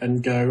in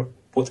and go,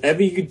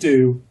 whatever you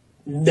do,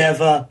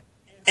 never,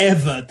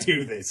 ever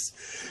do this.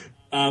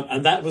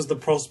 And that was the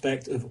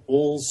prospect of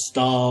All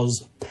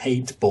Stars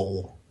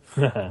Paintball.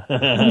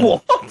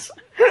 What?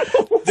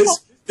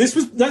 This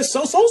was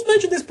Sol's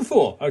mentioned this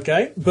before,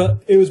 okay?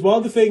 But it was one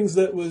of the things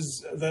that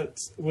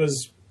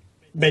was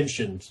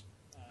mentioned.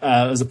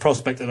 as a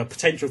prospect of a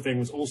potential thing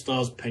was All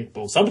Stars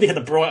Paintball. Somebody had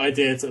a bright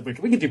idea to we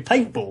could do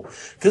paintball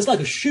because it's like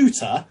a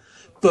shooter,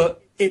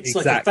 but it's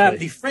like a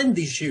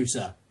family-friendly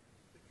shooter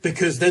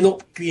because they're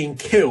not being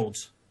killed.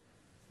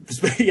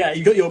 Yeah,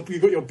 you got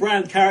your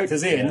brand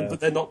characters in, but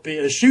they're not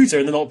being a shooter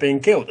and they're not being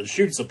killed. And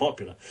shooters are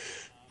popular,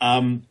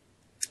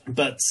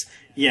 but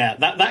yeah,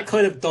 that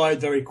kind of died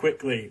very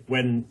quickly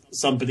when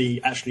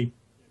somebody actually,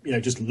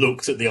 just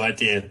looked at the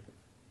idea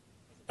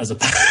as a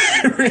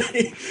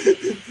really.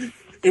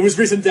 It was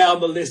written down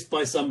the list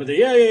by somebody.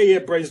 Yeah,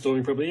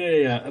 brainstorming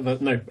probably. Yeah.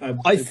 But no,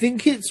 I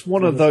think it's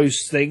one of those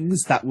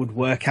things that would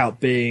work out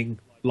being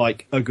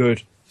like a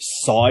good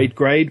side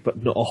grade,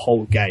 but not a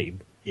whole game.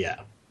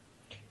 Yeah.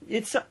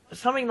 It's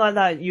something like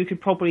that you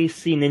could probably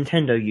see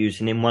Nintendo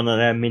using in one of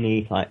their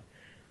mini,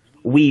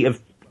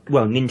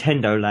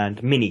 Nintendo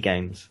Land mini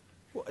games.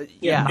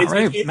 Yeah,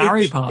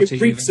 Mario Party.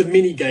 It reeks a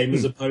mini game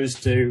as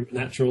opposed to an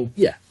actual.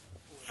 Yeah.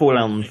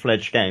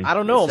 Full-on-fledged game. I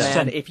don't know,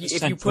 man. If you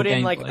Central put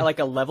in gameplay. like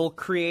a level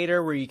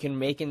creator where you can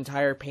make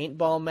entire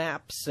paintball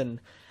maps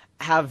and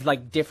have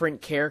like different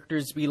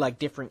characters be like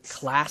different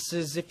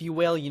classes, if you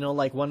will.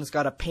 Like one's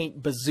got a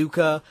paint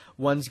bazooka,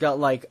 one's got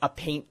like a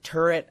paint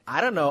turret.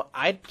 I don't know.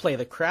 I'd play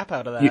the crap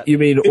out of that. You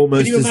mean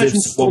almost you as if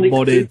imagine someone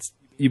Sonic modded?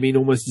 You mean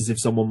almost as if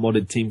someone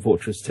modded Team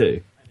Fortress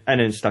 2? And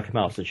then stuck a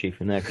Master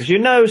Chief in there,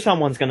 because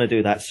someone's going to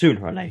do that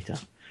sooner or later.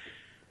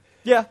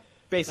 Yeah,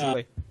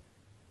 basically.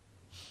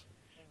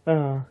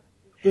 But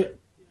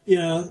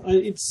yeah,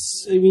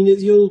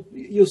 you'll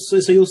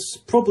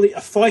probably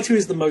a fighter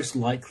is the most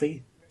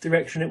likely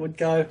direction it would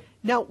go.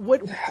 Now,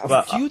 what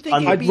But do you think?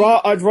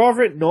 I'd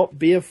rather it not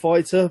be a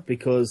fighter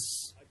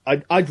because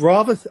I'd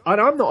rather.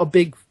 I'm not a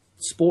big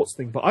sports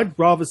thing, but I'd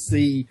rather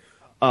see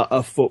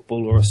a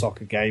football or a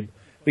soccer game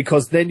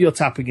because then you're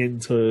tapping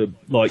into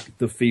like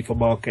the FIFA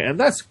market, and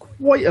that's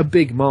quite a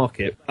big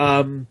market.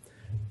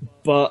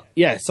 But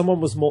yeah, someone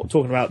was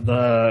talking about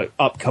the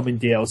upcoming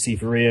DLC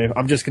for Rio.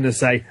 I'm just going to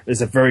say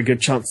there's a very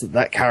good chance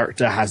that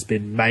character has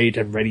been made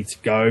and ready to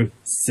go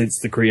since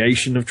the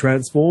creation of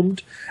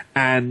Transformed,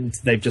 and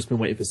they've just been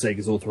waiting for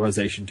Sega's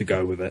authorization to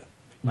go with it,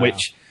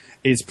 which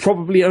is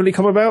probably only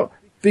come about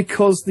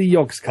because the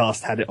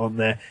Yogscast had it on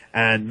there,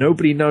 and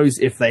nobody knows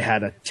if they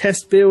had a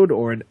test build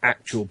or an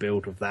actual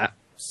build of that.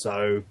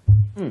 So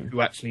who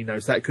actually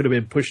knows? That could have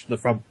been pushed to the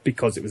front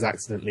because it was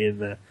accidentally in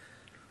there.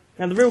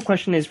 Now, the real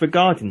question is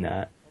regarding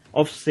that.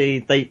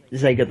 Obviously, I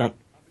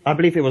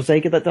believe it was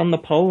Sega that done the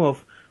poll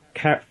of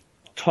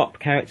top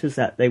characters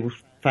that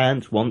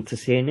fans want to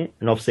see in it.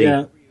 And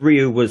obviously,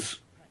 Ryu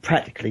was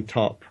practically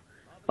top.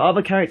 But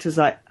other characters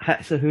like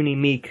Hatsune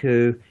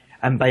Miku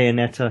and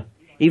Bayonetta,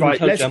 even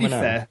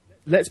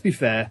let's be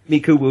fair.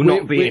 Miku will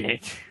not be in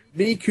it.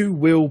 Miku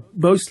will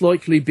most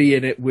likely be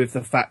in it with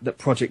the fact that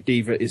Project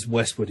Diva is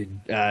Westward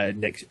in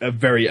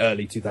very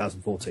early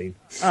 2014.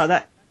 Oh,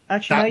 that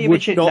That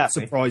would not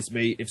surprise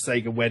me if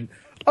Sega went,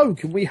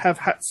 can we have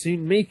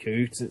Hatsune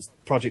Miku since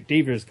Project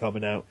Diva is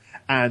coming out?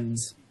 And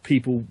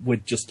people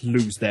would just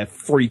lose their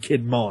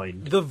freaking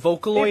mind. The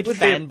Vocaloid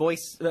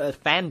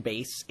fan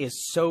base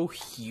is so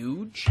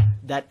huge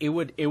that it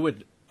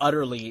would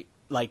utterly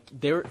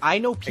I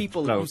know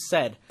people who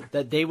said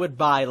that they would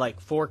buy like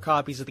 4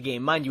 copies of the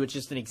game. Mind you, it's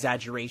just an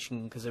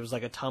exaggeration because it was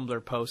like a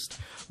Tumblr post.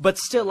 But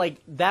still,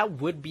 that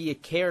would be a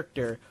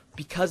character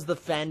because the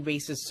fan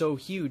base is so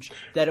huge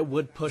that it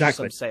would push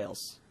some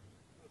sales.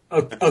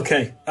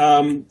 Okay.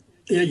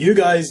 You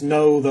guys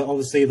know that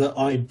obviously that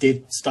I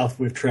did stuff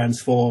with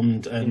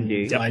Transformed and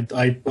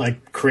I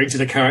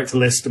created a character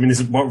list. I mean, this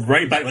is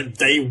right back like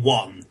day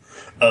one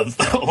of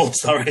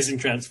All-Star Racing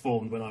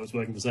Transformed when I was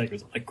working for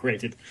Sega. I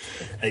created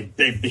a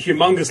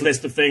humongous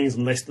list of things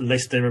and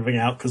listed everything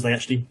out because they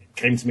actually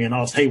came to me and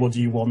asked, hey, what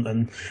do you want?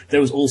 And there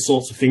was all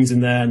sorts of things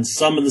in there, and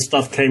some of the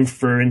stuff came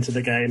through into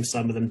the game,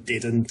 some of them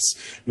didn't.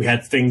 We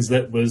had something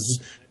that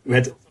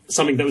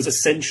was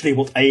essentially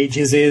what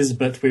Ages is,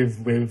 but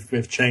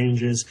with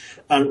changes.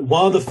 And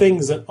one of the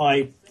things that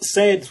I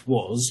said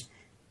was,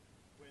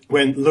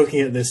 when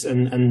looking at this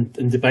and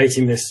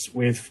debating this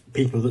with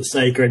people at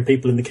Sega and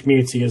people in the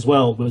community as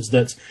well, was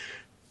that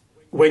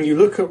when you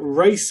look at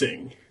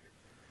racing,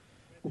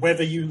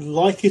 whether you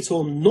like it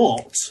or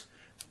not,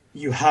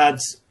 you had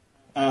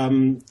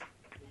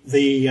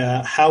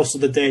the House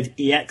of the Dead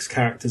EX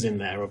characters in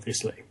there,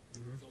 obviously.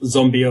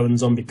 Zombio and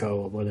Zombico,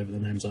 or whatever the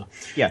names are.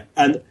 Yeah.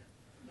 And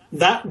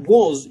that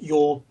was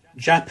your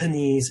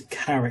Japanese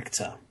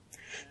character.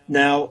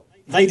 Now,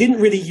 they didn't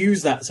really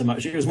use that so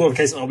much. It was more of a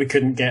case of, we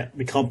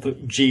can't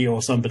put G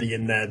or somebody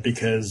in there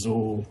because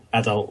all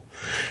adult.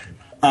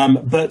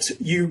 But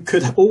you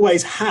could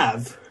always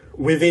have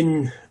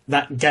within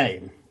that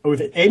game, or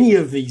within any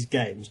of these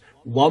games,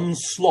 one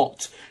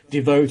slot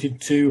devoted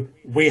to,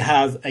 we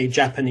have a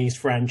Japanese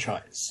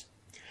franchise.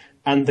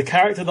 And the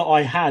character that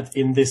I had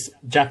in this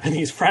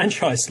Japanese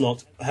franchise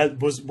slot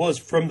was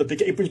from the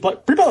beginning. It was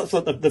like pretty much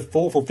like the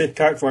 4th or 5th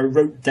character I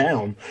wrote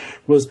down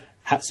was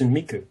Hatsune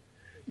Miku.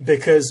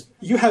 Because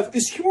you have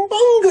this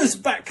humongous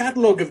back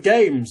catalogue of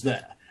games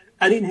there,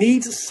 and it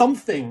needs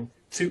something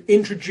to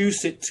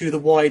introduce it to the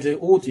wider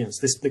audience,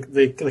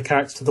 the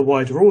character to the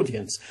wider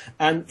audience.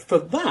 And for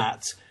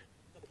that,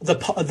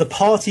 the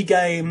party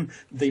game,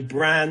 the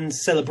brand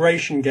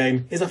celebration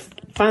game is a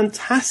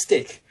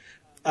fantastic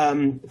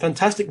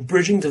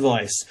bridging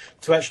device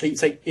to actually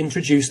say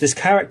introduce this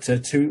character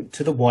to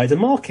the wider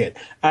market.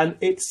 And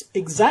it's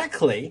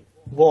exactly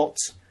what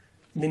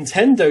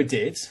Nintendo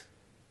did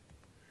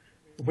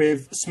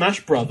with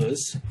Smash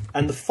Brothers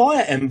and the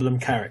Fire Emblem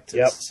characters.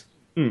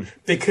 Yep.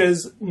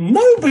 Because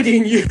nobody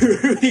knew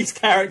who these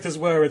characters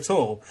were at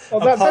all.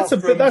 Well, that's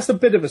a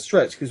bit of a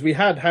stretch, because we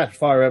had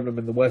Fire Emblem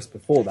in the West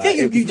before that.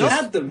 Yeah, you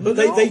had them, but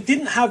they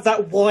didn't have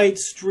that wide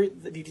stream.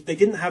 They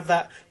didn't have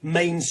that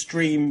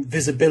mainstream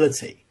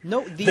visibility.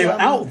 No, they were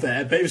out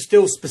there, but it was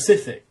still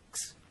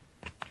specifics.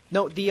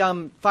 No,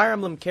 the Fire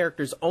Emblem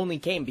characters only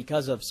came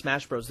because of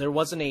Smash Bros. There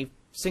wasn't a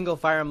single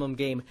Fire Emblem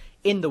game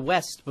in the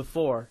West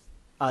before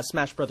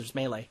Smash Brothers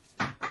Melee.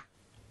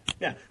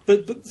 Yeah,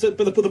 but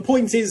the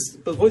point is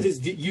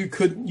you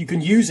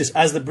can use this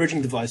as the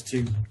bridging device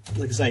to,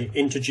 like I say,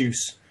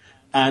 introduce.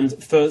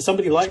 And for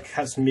somebody like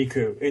Hatsune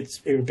Miku, it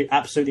would be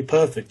absolutely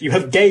perfect. You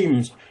have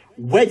games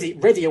ready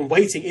and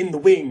waiting in the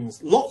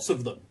wings, lots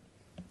of them,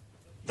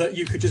 that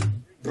you could just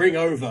bring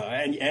over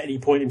at any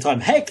point in time.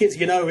 Heck, it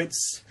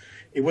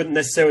wouldn't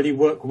necessarily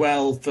work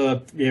well for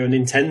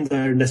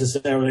Nintendo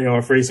necessarily or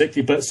a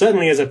 360, but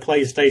certainly as a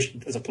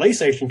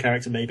PlayStation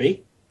character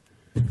maybe.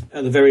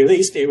 At the very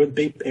least, it would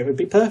be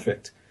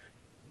perfect.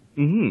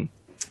 I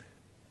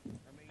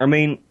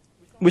mean,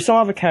 with some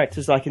other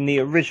characters, like in the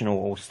original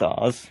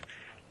All-Stars,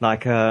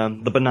 like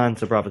the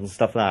Bonanza Brothers and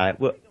stuff like that,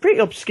 were pretty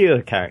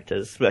obscure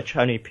characters, which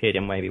only appeared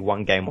in maybe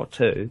one game or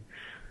two.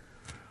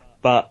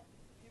 But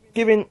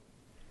given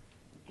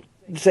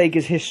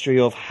Sega's history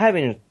of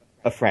having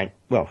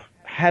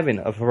having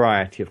a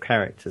variety of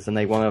characters, and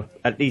they want to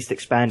at least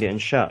expand it and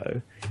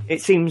show,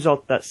 it seems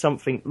odd that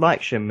something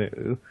like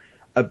Shenmue,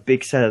 a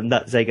big seller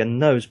that Sega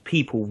knows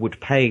people would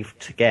pay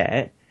to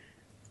get,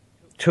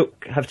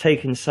 have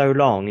taken so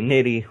long, and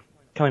nearly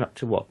coming up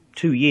to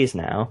 2 years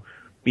now,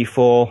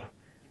 before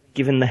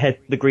giving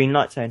the green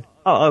light, saying,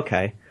 "Oh,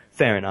 okay,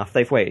 fair enough.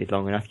 They've waited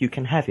long enough. You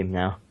can have him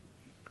now."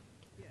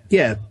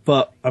 Yeah,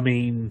 but I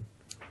mean,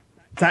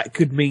 that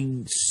could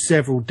mean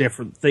several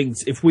different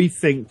things. If we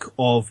think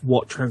of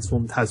what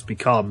Transformed has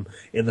become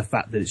in the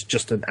fact that it's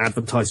just an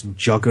advertising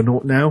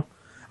juggernaut now.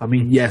 I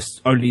mean,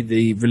 yes, only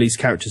the released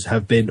characters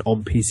have been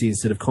on PC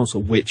instead of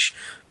console, which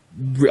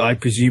I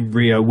presume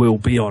Rio will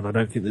be on. I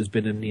don't think there's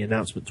been any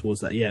announcement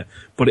towards that yet.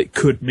 But it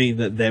could mean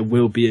that there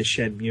will be a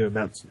Shenmue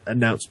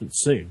announcement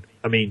soon.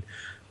 I mean,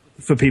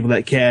 for people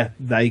that care,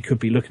 they could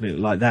be looking at it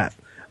like that.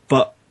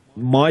 But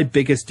my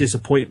biggest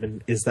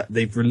disappointment is that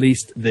they've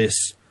released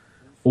this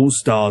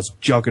All-Stars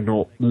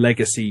Juggernaut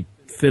Legacy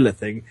filler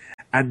thing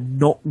and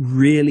not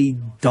really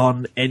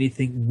done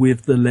anything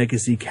with the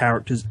legacy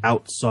characters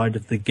outside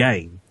of the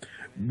game.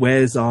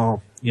 Where's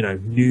our,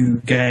 new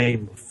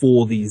game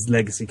for these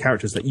legacy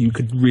characters that you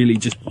could really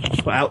just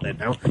put out there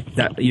now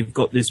that you've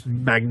got this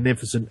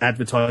magnificent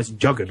advertising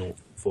juggernaut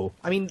for?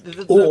 I mean,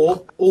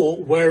 or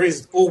where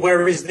is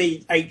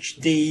the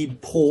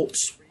HD port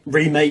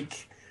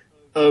remake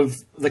of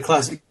the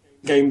classic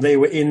game they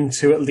were in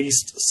to at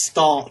least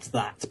start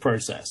that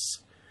process?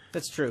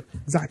 That's true.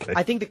 Exactly.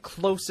 I think the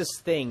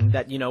closest thing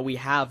that, we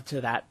have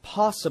to that,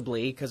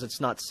 possibly, because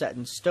it's not set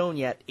in stone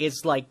yet,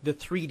 is like the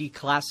 3D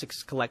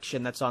Classics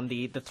collection that's on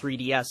the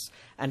 3DS,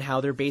 and how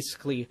they're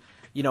basically,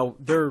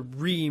 they're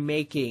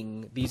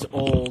remaking these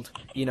old,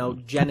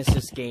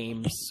 Genesis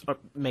games, or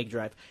Mega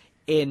Drive,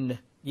 in,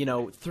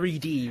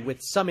 3D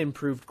with some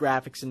improved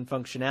graphics and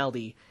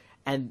functionality.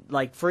 And,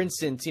 like, for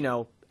instance,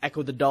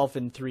 Echo the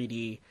Dolphin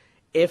 3D,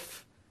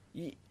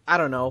 I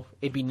don't know,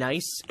 it'd be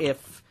nice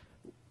if,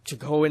 to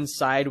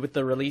coincide with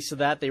the release of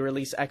that, they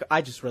release Echo.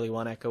 I just really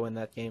want Echo in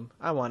that game.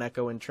 I want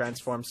Echo in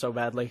Transform so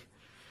badly.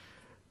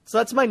 So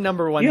that's my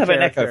number one character. You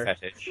have an Echo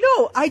fetish.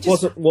 No, I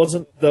just...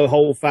 Wasn't the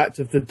whole fact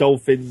of the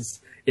dolphins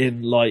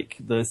in, like,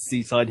 the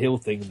Seaside Hill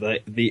thing,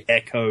 the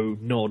Echo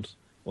nod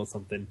or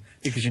something?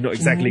 Because you're not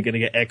exactly going to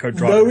get Echo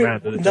driving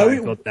around with a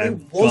giant goddamn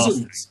it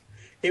wasn't. Blast.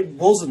 It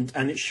wasn't,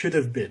 and it should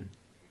have been.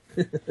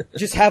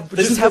 Just have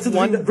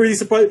one really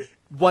surprised.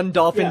 One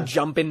dolphin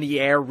jump in the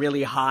air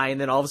really high,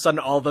 and then all of a sudden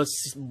all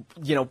those,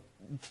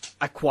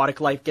 aquatic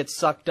life gets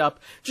sucked up.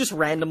 Just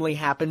randomly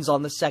happens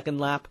on the second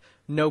lap.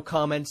 No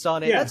comments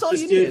on it. Yeah, that's all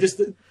you need.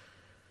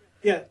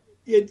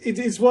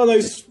 It's one of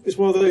those. It's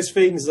one of those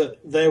things that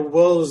there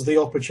was the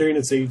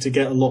opportunity to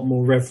get a lot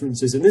more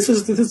references, and this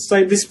is the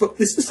same. This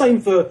is the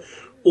same for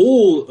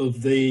all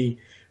of the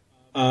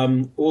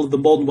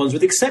modern ones,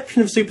 with the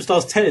exception of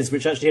Superstars Tennis,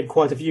 which actually had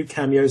quite a few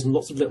cameos and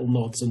lots of little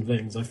nods and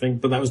things, I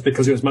think, but that was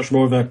because it was much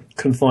more of a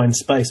confined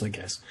space, I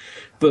guess.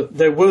 But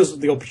there was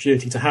the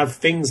opportunity to have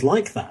things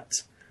like that,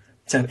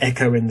 to have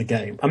Echo in the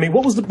game. I mean,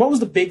 what was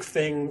the big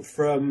thing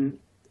from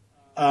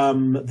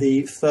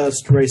the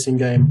first racing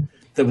game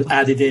that was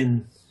added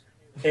in?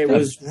 It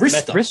was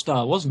Ristar.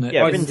 Ristar, wasn't it?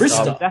 Yeah,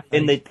 Ristar.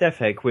 In the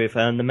Death Egg with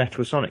the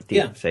Metal Sonic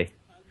DLC.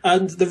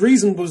 And the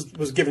reason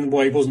was given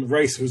why he wasn't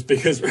racer was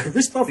because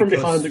Ristar from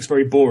behind looks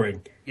very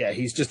boring. Yeah,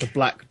 he's just a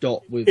black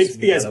dot with.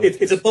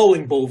 It's a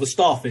bowling ball with a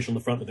starfish on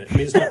the front of it. I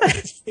mean,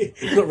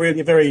 it's not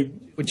really a very.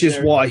 Which is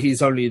why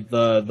he's only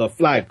the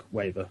flag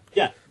waver.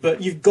 Yeah,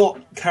 but you've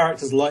got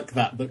characters like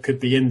that could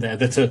be in there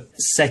that are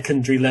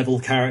secondary level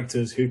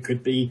characters who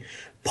could be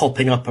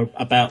popping up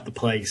about the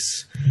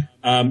place.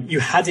 You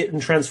had it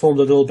and transformed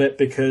a little bit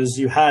because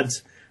you had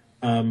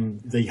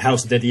the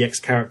House of Dead EX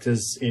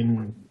characters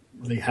in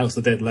the House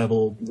of the Dead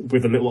level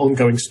with a little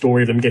ongoing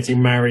story of them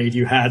getting married.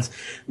 You had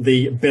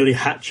the Billy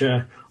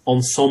Hatcher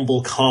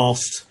ensemble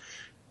cast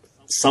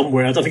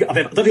somewhere. I don't think I've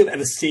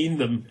ever seen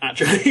them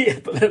actually,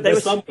 but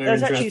they're somewhere.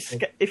 There's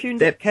actually, if you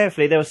look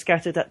carefully, they were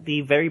scattered at the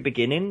very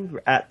beginning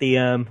at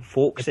the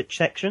Forks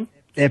section.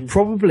 They're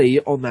probably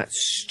on that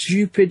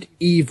stupid,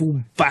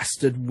 evil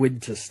bastard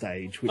winter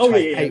stage, which I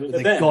hate with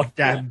a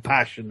goddamn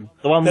passion.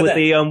 The one with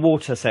the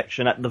water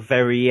section at the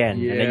very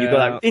end, and then you've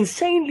got that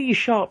insanely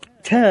sharp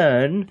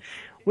turn,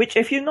 which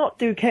if you not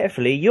do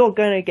carefully, you're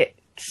going to get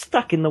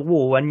stuck in the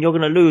wall, and you're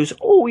going to lose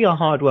all your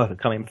hard work of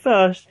coming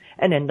first,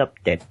 and end up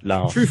dead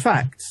last. True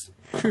facts.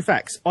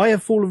 I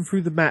have fallen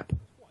through the map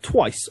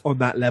twice on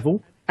that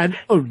level, and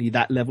only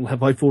that level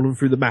have I fallen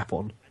through the map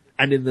on,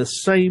 and in the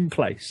same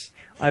place.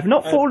 I've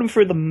not fallen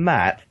through the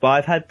map, but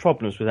I've had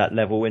problems with that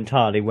level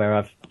entirely where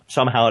I've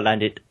somehow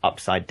landed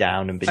upside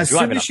down and been driving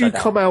upside down. As soon as you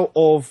come out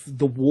of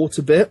the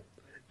water bit,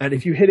 and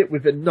if you hit it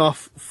with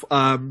enough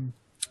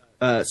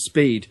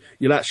speed,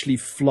 you'll actually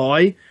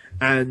fly,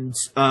 and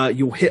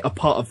you'll hit a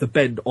part of the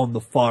bend on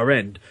the far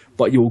end,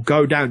 but you'll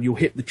go down, you'll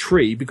hit the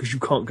tree because you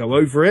can't go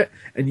over it,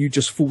 and you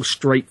just fall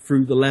straight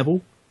through the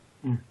level.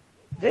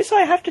 This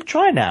I have to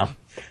try now.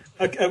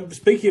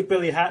 Speaking of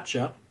Billy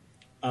Hatcher,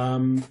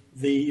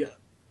 the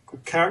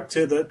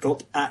character that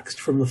got axed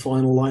from the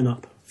final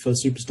lineup for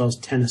Superstars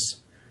Tennis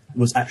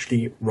was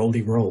actually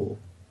Rolly Roll.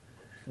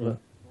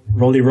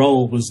 Rolly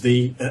Roll was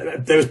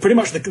there was pretty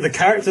much the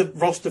character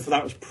roster for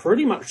that was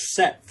pretty much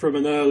set from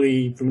an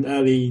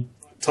early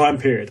time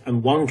period,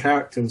 and one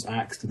character was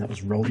axed, and that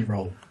was Rolly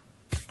Roll.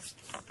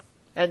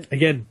 And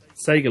again,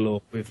 Sega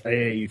law with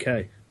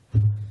AAUK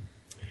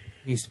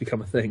needs to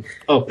become a thing.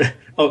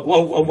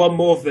 One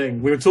more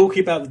thing. We were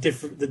talking about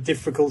the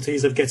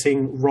difficulties of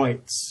getting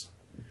rights.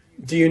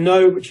 Do you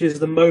know which is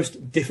the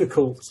most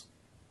difficult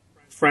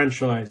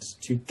franchise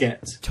to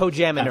get Toe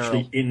Jam and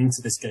actually Earl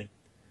into this game?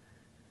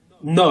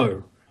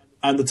 No.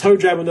 And the Toe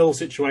Jam and Earl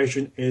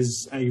situation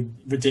is a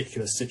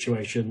ridiculous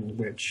situation,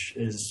 which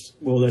is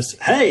more or less,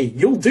 hey,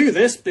 you'll do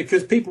this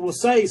because people will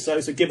say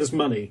so give us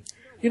money.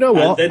 You know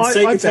what? And then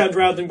Sega turned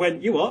around and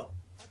went, you what?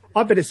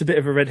 I bet it's a bit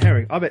of a red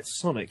herring. I bet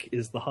Sonic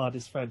is the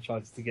hardest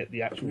franchise to get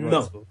the actual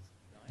rights for.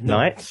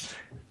 Nice.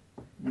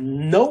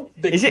 No.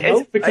 Is it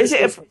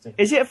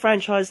a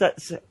franchise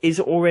that is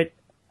already,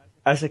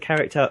 as a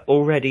character,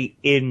 already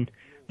in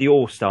the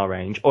All-Star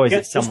range? Or is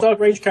it someone...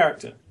 All-Star range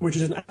character, which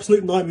is an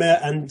absolute nightmare,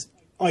 and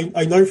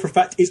I know for a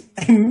fact is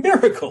a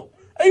miracle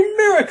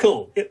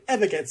it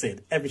ever gets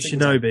in.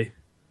 Shinobi.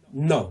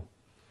 No.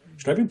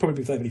 Shinobi would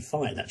probably be perfectly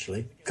fine,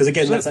 actually. Because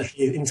again, that's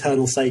actually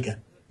internal Sega.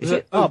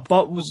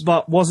 But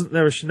wasn't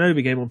there a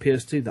Shinobi game on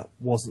PS2 that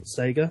wasn't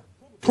Sega?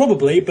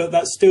 Probably, but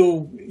that's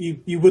still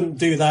you wouldn't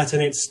do that,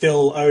 and it's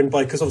still owned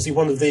by, because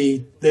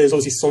obviously there's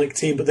obviously Sonic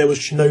Team, but there was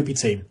Shinobi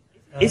Team.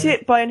 Is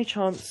it by any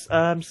chance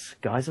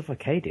Skies of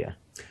Arcadia?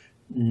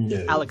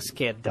 No. Alex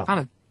Kidd.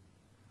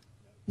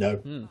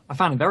 No. I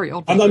found it very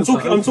odd. I'm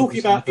talking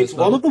about it's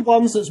one of the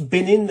ones that's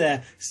been in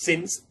there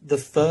since the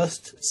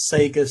first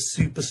Sega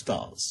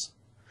Superstars,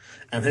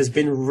 and has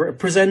been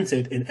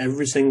represented in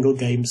every single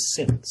game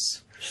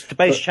since.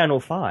 Space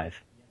Channel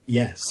 5.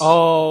 Yes.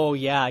 Oh,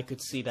 yeah, I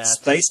could see that.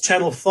 Space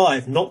Channel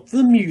 5, not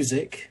the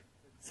music,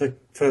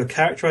 for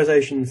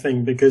characterization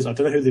thing, because I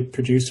don't know who the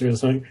producer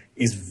is,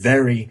 is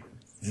very,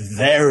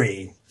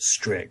 very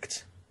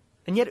strict.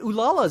 And yet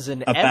Ulala's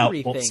in about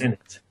everything. What's in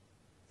it.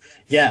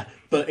 Yeah,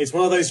 but it's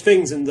one of those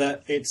things in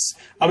that it's...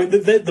 I mean,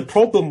 the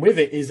problem with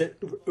it is that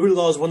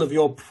Ulala's one of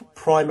your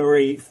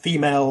primary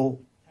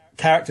female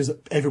characters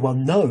that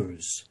everyone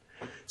knows.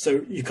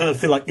 So you kind of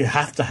feel like you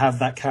have to have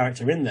that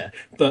character in there.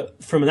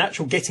 But from an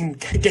actual getting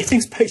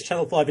Space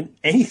Channel 5 in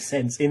any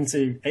sense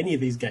into any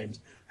of these games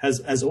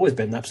has always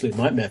been an absolute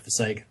nightmare for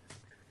Sega.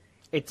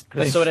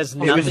 So it has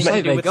nothing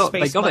to do with they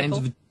Space got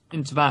Michael? it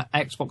into that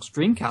Xbox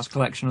Dreamcast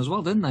collection as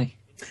well, didn't they?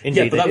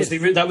 Indeed, yeah, but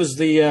that was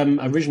the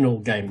original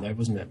game, though,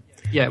 wasn't it?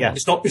 Yeah.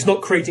 It's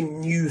not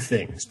creating new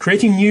things.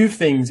 Creating new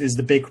things is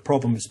the big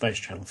problem with Space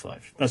Channel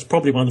 5. That's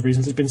probably one of the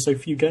reasons there's been so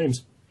few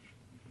games.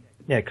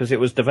 Yeah, because it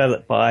was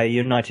developed by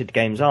United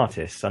Games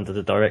artists under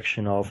the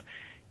direction of,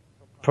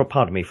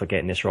 pardon me for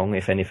getting this wrong,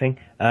 if anything,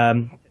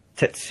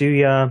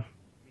 Tetsuya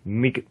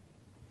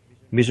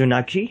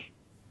Mizunagi,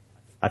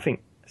 I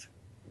think.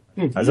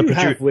 As a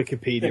have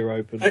Wikipedia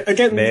open.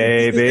 Again,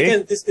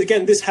 Maybe.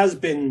 This has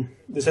been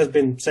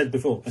said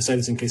before. I say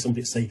this in case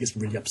somebody gets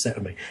really upset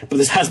with me, but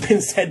this has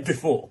been said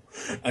before.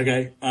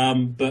 Okay,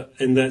 but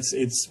in that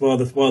it's one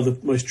of the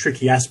most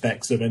tricky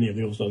aspects of any of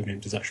the All-Star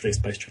games is actually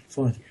Space Channel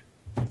 5.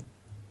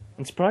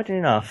 And surprisingly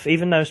enough,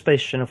 even though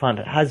Space Shuttle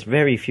Finder has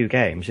very few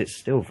games, it's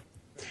still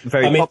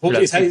very I mean, popular.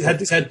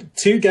 it's had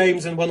 2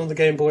 games and one on the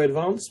Game Boy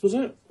Advance, was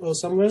it? Or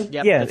somewhere?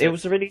 Yep, Yeah, that's it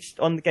was released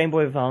on the Game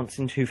Boy Advance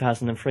in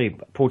 2003,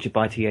 ported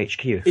by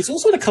THQ. It's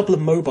also had a couple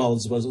of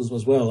mobiles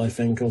as well, I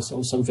think, or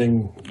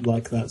something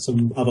like that,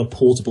 some other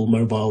portable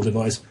mobile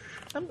device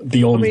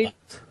beyond I mean,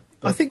 that.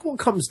 I think what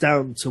comes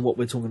down to what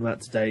we're talking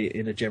about today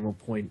in a general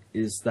point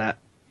is that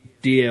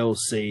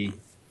DLC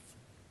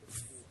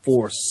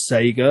for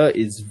Sega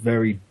is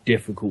very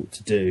difficult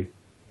to do.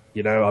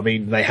 You know, I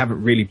mean, they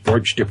haven't really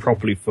broached it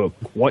properly for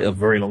quite a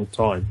very long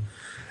time.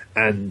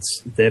 And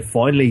they're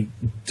finally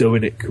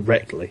doing it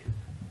correctly,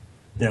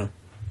 Yeah.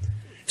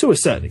 to a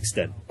certain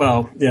extent.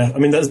 Well, yeah. I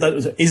mean, is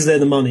there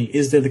the money?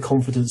 Is there the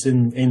confidence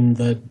in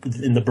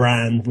the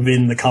brand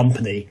within the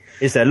company?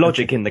 Is there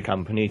logic in the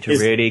company to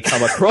really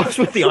come across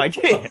with the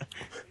idea?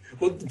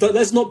 Well,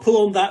 let's not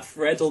pull on that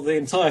thread, or the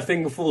entire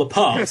thing will fall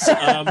apart.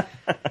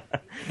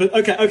 But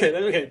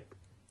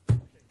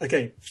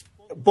okay.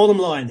 Bottom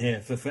line here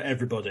for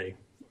everybody.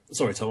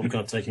 Sorry, Tom, I'm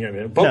kind of taking over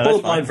here.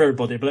 Bottom line for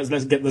everybody, but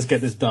let's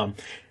get this done.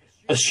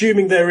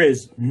 Assuming there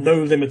is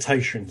no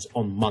limitations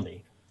on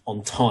money,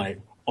 on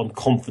time, on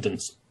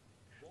confidence,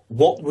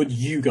 what would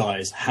you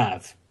guys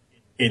have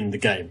in the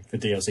game for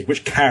DLC?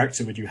 Which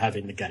character would you have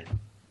in the game?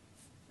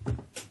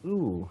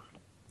 Ooh.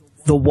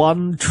 The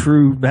one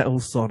true Metal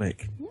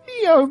Sonic.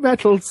 Neo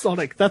Metal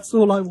Sonic. That's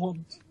all I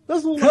want.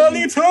 That's all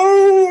Curly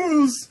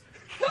Toes!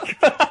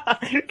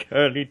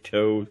 Curly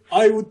toes.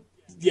 I would,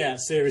 yeah,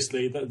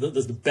 seriously, that's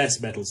the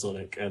best Metal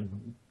Sonic.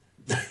 And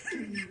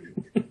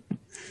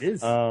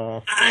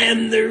I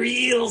am the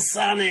real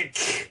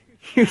Sonic.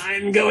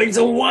 I'm going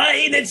to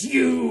whine at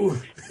you.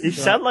 You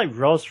sound like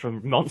Roz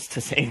from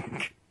Monsters,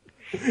 Inc.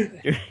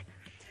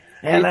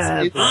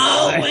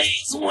 Always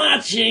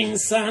watching,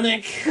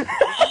 Sonic.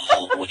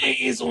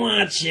 Always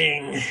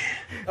watching.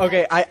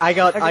 Okay, I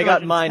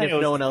got mine if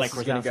no one else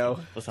is gonna go.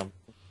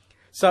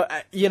 So,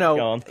 you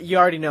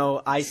already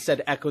know I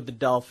said Echo the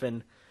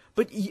Dolphin.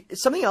 But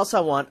something else I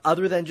want,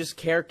 other than just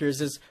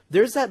characters, is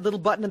there's that little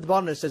button at the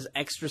bottom that says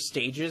extra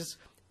stages.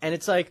 And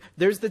it's like,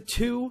 there's the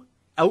 2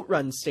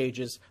 outrun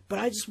stages, but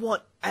I just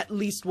want at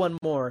least one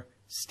more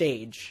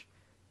stage.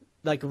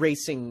 Like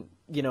racing,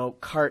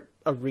 kart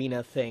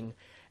arena thing.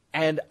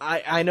 And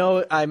I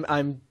know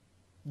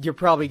you're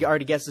probably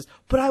already guessed this,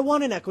 but I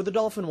want an Echo the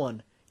Dolphin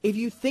one. If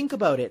you think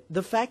about it,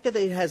 the fact that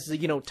it has,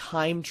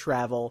 time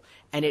travel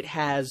and it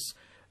has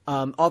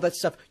all that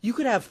stuff, you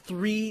could have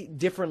 3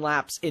 different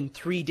laps in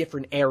 3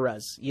 different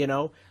eras,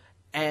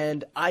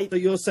 And So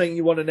you're saying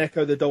you want an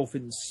Echo the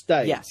Dolphin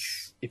stage? Yes.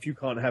 If you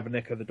can't have an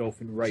Echo the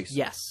Dolphin race?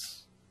 Yes.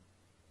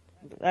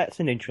 That's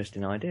an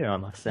interesting idea, I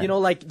must say.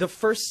 Like the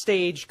first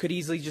stage could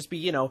easily just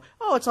be,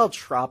 it's all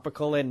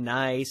tropical and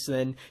nice,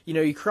 and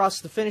then, you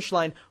cross the finish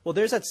line. Well,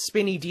 there's that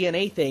spinny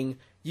DNA thing.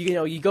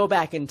 You go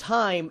back in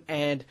time,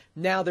 and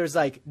now there's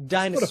like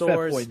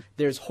dinosaurs,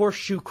 there's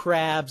horseshoe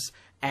crabs,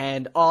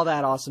 and all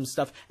that awesome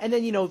stuff. And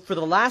then, for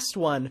the last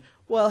one,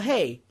 well,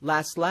 hey,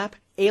 last lap,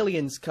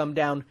 aliens come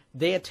down,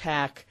 they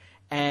attack,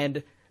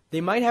 and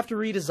they might have to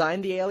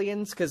redesign the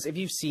aliens, because if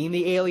you've seen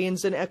the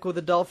aliens in Echo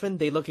the Dolphin,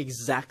 they look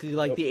exactly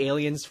like the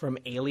aliens from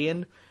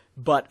Alien,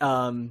 but,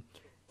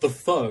 The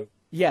foe.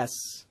 yes.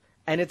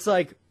 And it's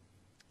like,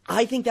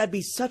 I think that'd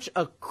be such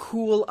a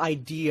cool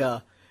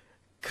idea,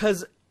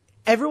 because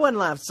everyone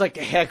laughs. It's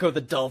like, Echo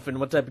the Dolphin,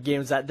 what type of game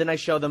is that? Then I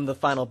show them the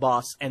final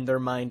boss, and their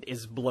mind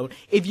is blown.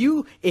 If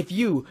you,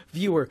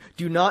 viewer,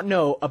 do not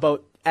know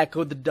about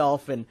Echo the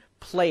Dolphin,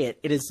 play it.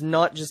 It is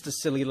not just a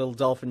silly little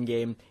dolphin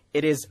game.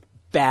 It is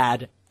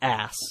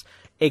badass.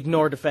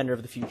 Ignore Defender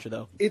of the Future,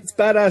 though. It's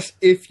badass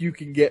if you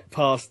can get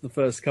past the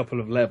first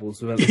couple of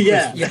levels without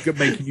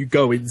making you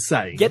go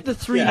insane. Get the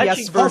 3DS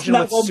Actually, version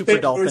that with one Super bit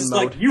where Dolphin it's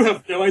mode. like, you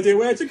have no idea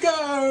where to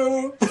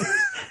go.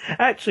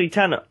 Actually,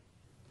 Tanner,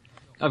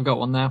 I've got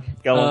one now.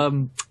 Go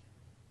on.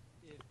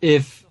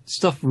 If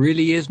stuff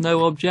really is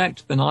no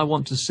object, then I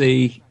want to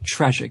see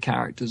treasure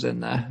characters in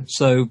there.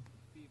 So,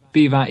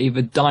 be that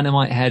either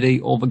Dynamite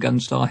Heady or the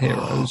Gunstar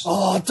Heroes.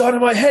 Oh,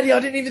 Dynamite Heady, I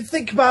didn't even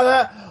think about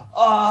that.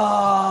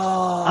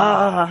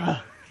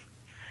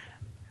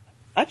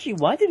 Actually,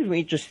 why didn't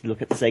we just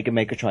look at the Sega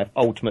Mega Drive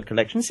Ultimate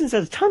Collection, since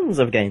there's tons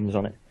of games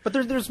on it? But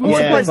there's more.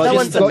 Yeah, that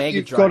one's a Mega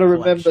you've Drive got to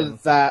remember collection.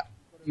 that.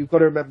 You've got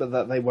to remember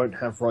that they won't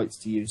have rights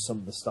to use some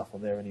of the stuff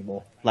on there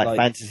anymore. Like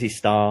Fantasy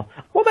Star.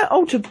 What about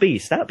Altered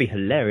Beast? That would be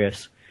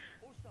hilarious.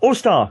 All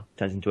Star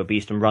turns into a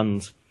beast and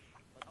runs.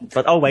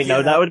 But no,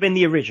 that would have been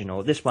the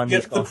original. This one, Yeah,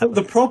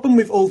 the problem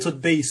with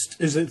Altered Beast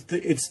is that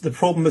it's the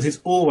problem that it's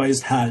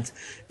always had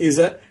is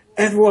that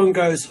everyone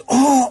goes,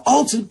 "Oh,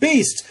 Altered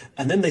Beast,"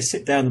 and then they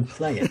sit down and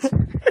play it,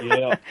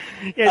 Yeah.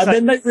 Yeah, and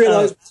then they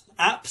realise what an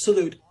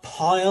absolute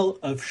pile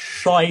of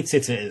shite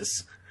it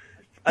is.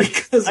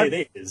 Because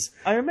it is.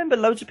 I remember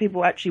loads of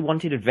people actually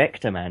wanted a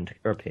Vector Man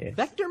to appear.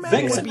 Vector Man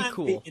Vector would be Man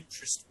cool. would be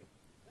interesting.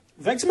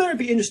 Vector Man would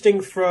be interesting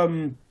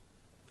from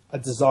A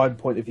design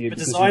point of view. a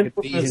because design, he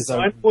could be a his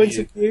design own point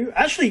view. of view.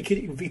 Actually,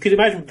 you could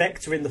imagine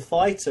Vector in the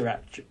fighter.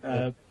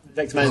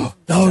 Vector Man.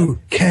 No,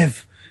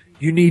 Kev,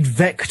 you need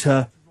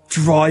Vector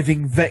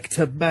driving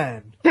Vector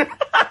Man.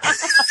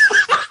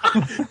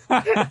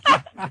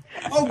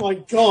 Oh my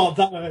god,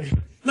 that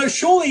no,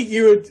 surely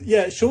you would.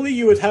 Yeah, surely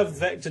you would have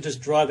Vector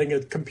just driving a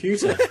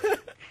computer.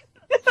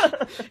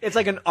 It's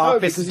like an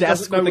office because he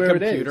desk doesn't know with a where it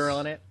computer is.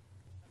 on it.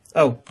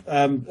 Oh,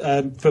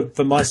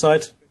 for my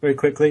side, very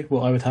quickly,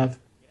 what I would have.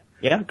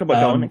 Yeah, go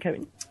on,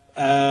 Kevin.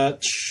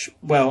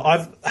 Well,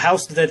 I've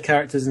housed the dead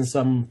characters in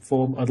some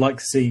form. I'd like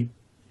to see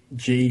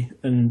G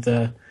and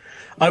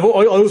I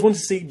always want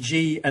to see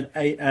G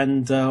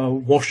and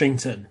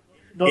Washington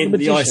Not in the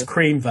the ice magician.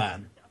 cream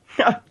van.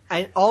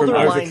 And all From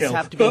their lines Overkill.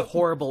 have to be But-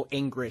 horrible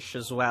English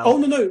as well. Oh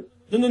no!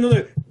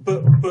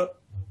 But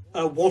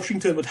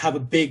Washington would have a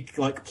big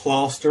like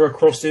plaster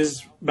across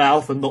his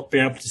mouth and not be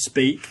able to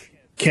speak.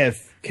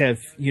 Kev,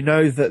 you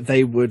know that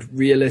they would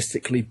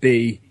realistically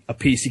be a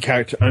PC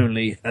character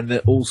only, and their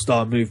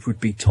all-star move would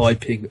be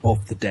typing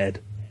of the dead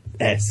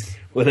S,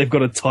 where they've got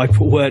to type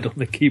a word on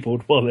the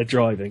keyboard while they're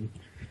driving.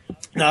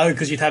 No,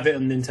 because you'd have it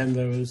on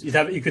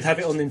Nintendo. You could have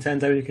it on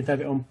Nintendo. You could have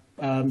it on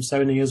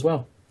Sony as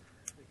well,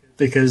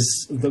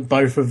 because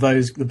both of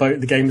those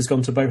the game has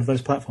gone to both of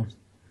those platforms.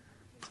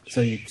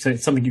 So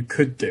it's something you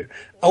could do,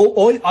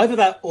 or either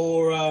that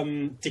or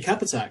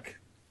Decap Attack,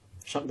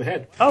 chuck the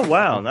head. Oh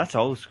wow, that's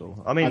old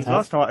school. I mean, I'd have-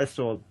 last time I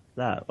saw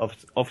that,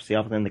 obviously,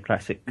 other than the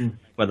classic,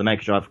 well, the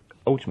Mega Drive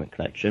Ultimate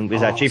Collection,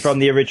 was actually from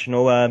the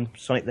original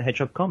Sonic the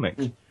Hedgehog comics.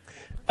 And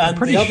I'm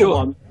pretty the other sure.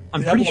 one,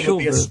 I'm the other pretty one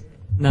would sure be a- that.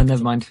 No,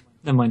 never mind.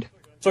 Never mind.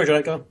 Sorry,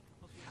 Jake, go on.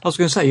 I was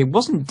going to say, it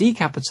wasn't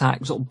Decap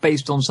Attack sort of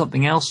based on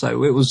something else,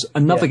 though. It was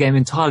another game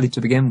entirely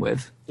to begin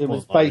with. It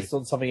was based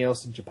on something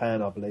else in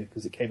Japan, I believe,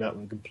 because it came out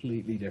with a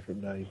completely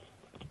different name.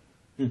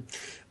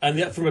 And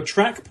yet, from a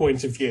track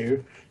point of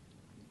view,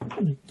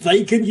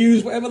 they can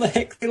use whatever the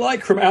heck they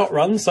like from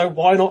Outrun, so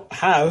why not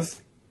have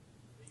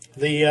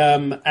the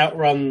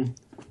Outrun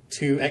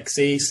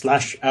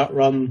 2xe /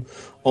 Outrun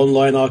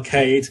Online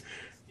Arcade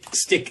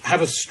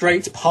have a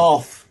straight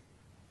path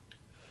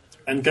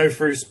and go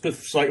through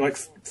like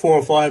 4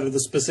 or 5 of the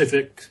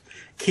specific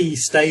key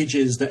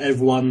stages that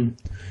everyone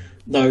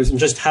knows, and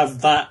just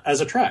have that as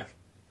a track,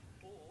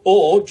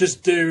 or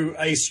just do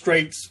a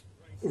straight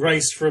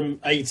race from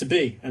A to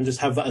B and just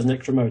have that as an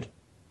extra mode.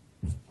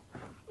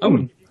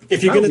 Oh,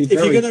 If you're That gonna, would be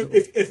if you're very gonna,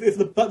 if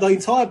the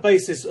entire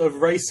basis of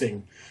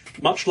racing,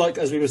 much like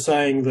as we were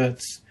saying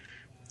that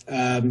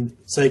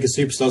Sega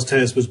Superstars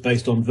Tennis was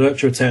based on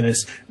Virtua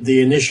Tennis,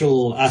 the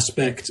initial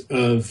aspect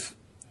of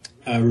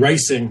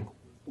racing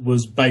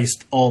was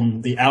based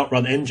on the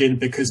Outrun engine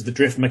because of the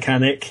drift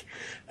mechanic,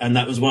 and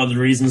that was one of the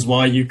reasons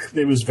why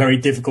it was very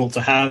difficult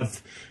to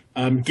have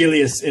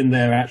Gilius in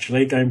there.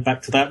 Actually, going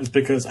back to that was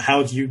because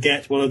how do you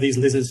get one of these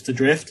lizards to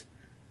drift?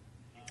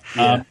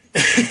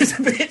 It's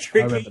a bit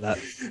tricky. I remember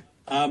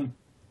that.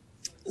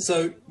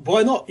 So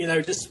why not?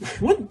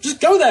 Just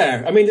go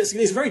there. I mean,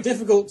 it's very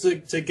difficult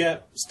to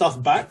get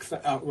stuff back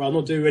for Outrun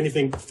or do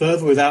anything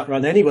further with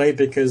Outrun anyway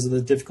because of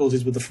the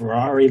difficulties with the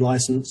Ferrari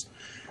license.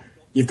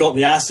 You've got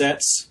the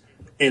assets.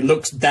 It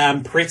looks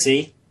damn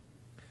pretty.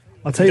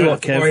 I'll tell You you don't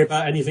what, have to worry Kev.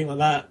 about anything like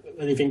that.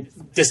 Anything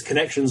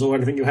disconnections or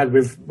anything you had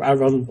with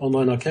Outrun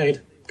Online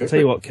Arcade. Go I'll for tell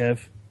you it. what, Kev.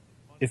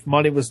 If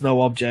money was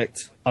no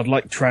object, I'd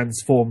like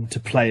Transform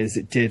to play as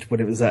it did when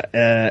it was at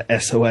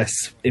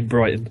SOS in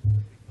Brighton,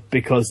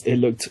 because it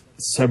looked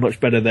so much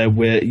better there,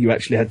 where you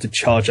actually had to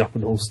charge up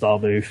an all-star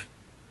move.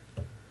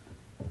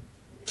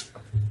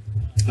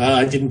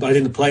 I didn't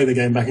play the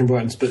game back in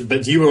Brighton,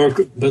 but you were.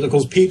 But of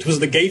course, Pete was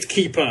the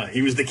gatekeeper.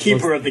 He was the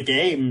keeper of the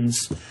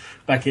games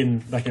back in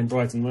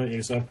Brighton, weren't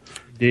you? So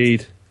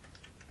Indeed.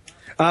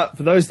 For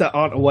those that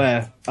aren't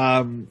aware,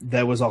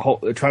 there was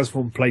a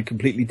Transform played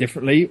completely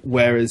differently,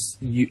 whereas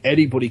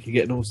anybody could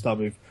get an all-star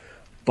move,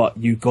 but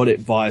you got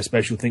it via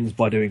special things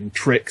by doing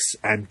tricks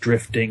and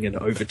drifting and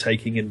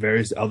overtaking and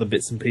various other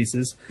bits and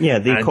pieces. Yeah,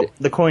 And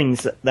the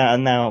coins that are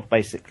now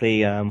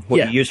basically what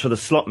Yeah. you use for the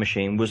slot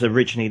machine was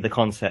originally the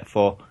concept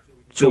for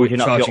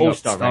building up your charging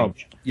all-star star-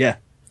 range. Yeah.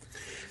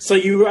 So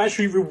you were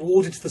actually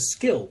rewarded for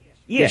skill.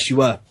 Yes, you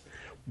were.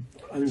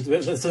 And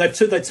so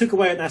they took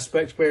away an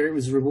aspect where it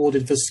was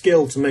rewarded for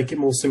skill to make it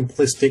more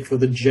simplistic for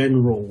the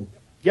general.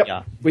 Yep.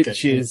 Yeah. Which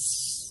Okay.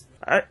 is...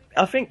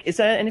 I think, is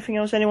there anything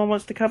else anyone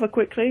wants to cover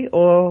quickly,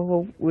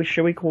 or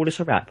shall we call this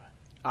a wrap?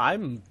 I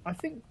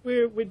think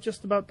we're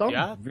just about done,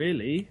 Yeah.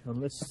 really.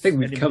 Unless I think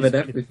we've anybody's covered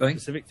got anything everything.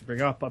 specific to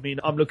bring up. I mean,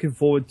 I'm looking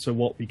forward to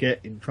what we get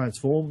in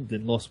Transformed,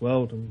 in Lost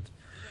World,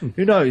 and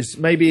who knows?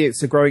 Maybe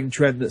it's a growing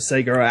trend that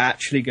Sega are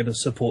actually going to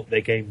support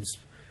their games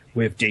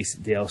with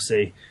decent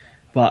DLC.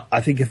 But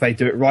I think if they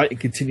do it right and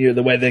continue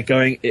the way they're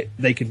going,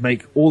 they could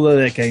make all of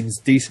their games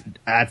decent,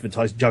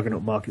 advertised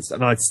juggernaut markets.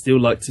 And I'd still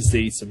like to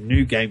see some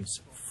new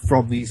games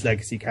from these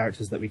legacy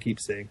characters that we keep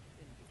seeing.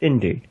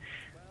 Indeed.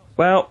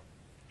 Well,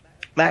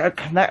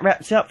 that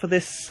wraps it up for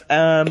this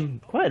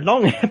quite a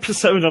long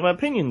episode of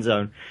Opinion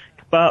Zone.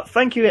 But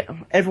thank you,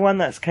 everyone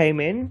that's came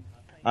in.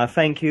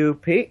 Thank you,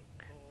 Pete,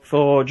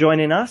 for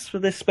joining us for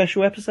this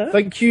special episode.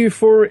 Thank you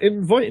for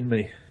inviting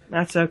me.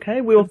 That's okay.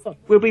 We'll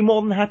be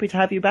more than happy to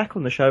have you back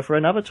on the show for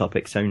another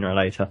topic sooner or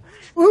later.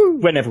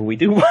 Whenever we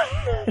do one.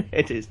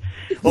 It is.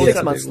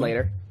 6 months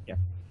later.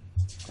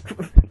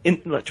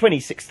 In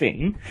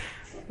 2016.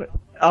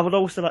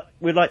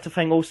 We'd like to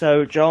thank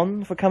also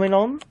John for coming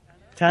on,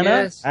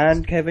 Tanner, Yes.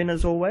 and Kevin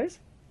as always.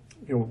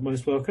 You're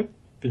most welcome.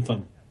 Been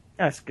fun.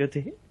 That's good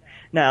to hear.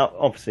 Now,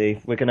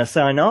 obviously, we're going to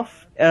sign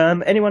off.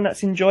 Anyone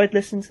that's enjoyed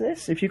listening to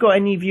this, if you've got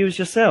any views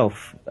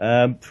yourself,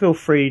 feel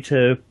free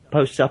to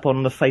post up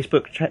on the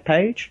Facebook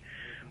page.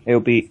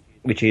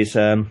 Which is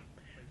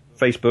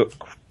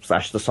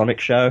Facebook/The Sonic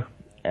Show.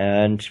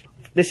 And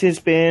this has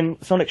been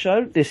Sonic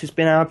Show. This has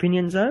been our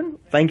Opinion Zone.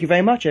 Thank you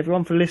very much,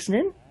 everyone, for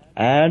listening.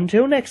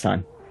 Until next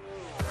time.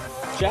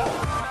 Ciao.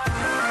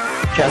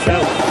 Ciao,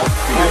 ciao.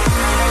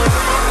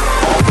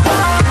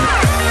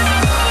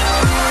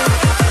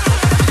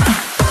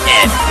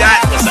 And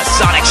that was the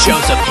Sonic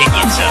Show's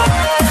Opinion Zone.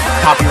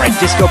 Copyright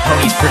Disco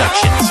Ponies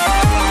Productions.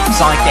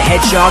 Sonic the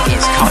Hedgehog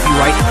is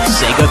copyright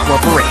Sega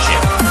Corporation.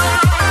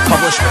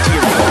 Published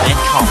material and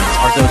comments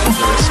are those of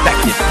the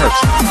respective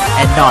persons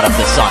and not of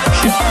the Sonic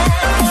Show.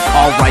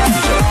 All rights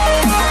reserved.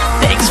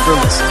 Thanks for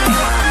listening.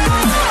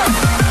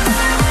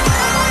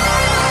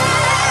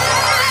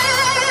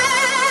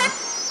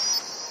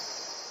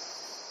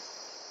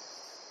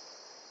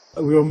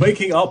 We were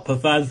making up a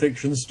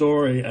fanfiction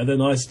story, and then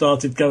I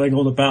started going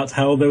on about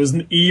how there was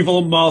an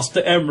evil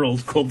Master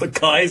Emerald called the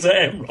Kaiser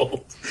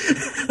Emerald.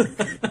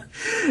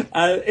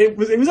 And it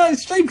was actually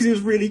strange because it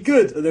was really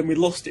good, and then we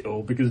lost it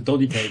all because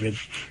Donnie came in.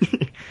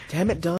 Damn it, Don.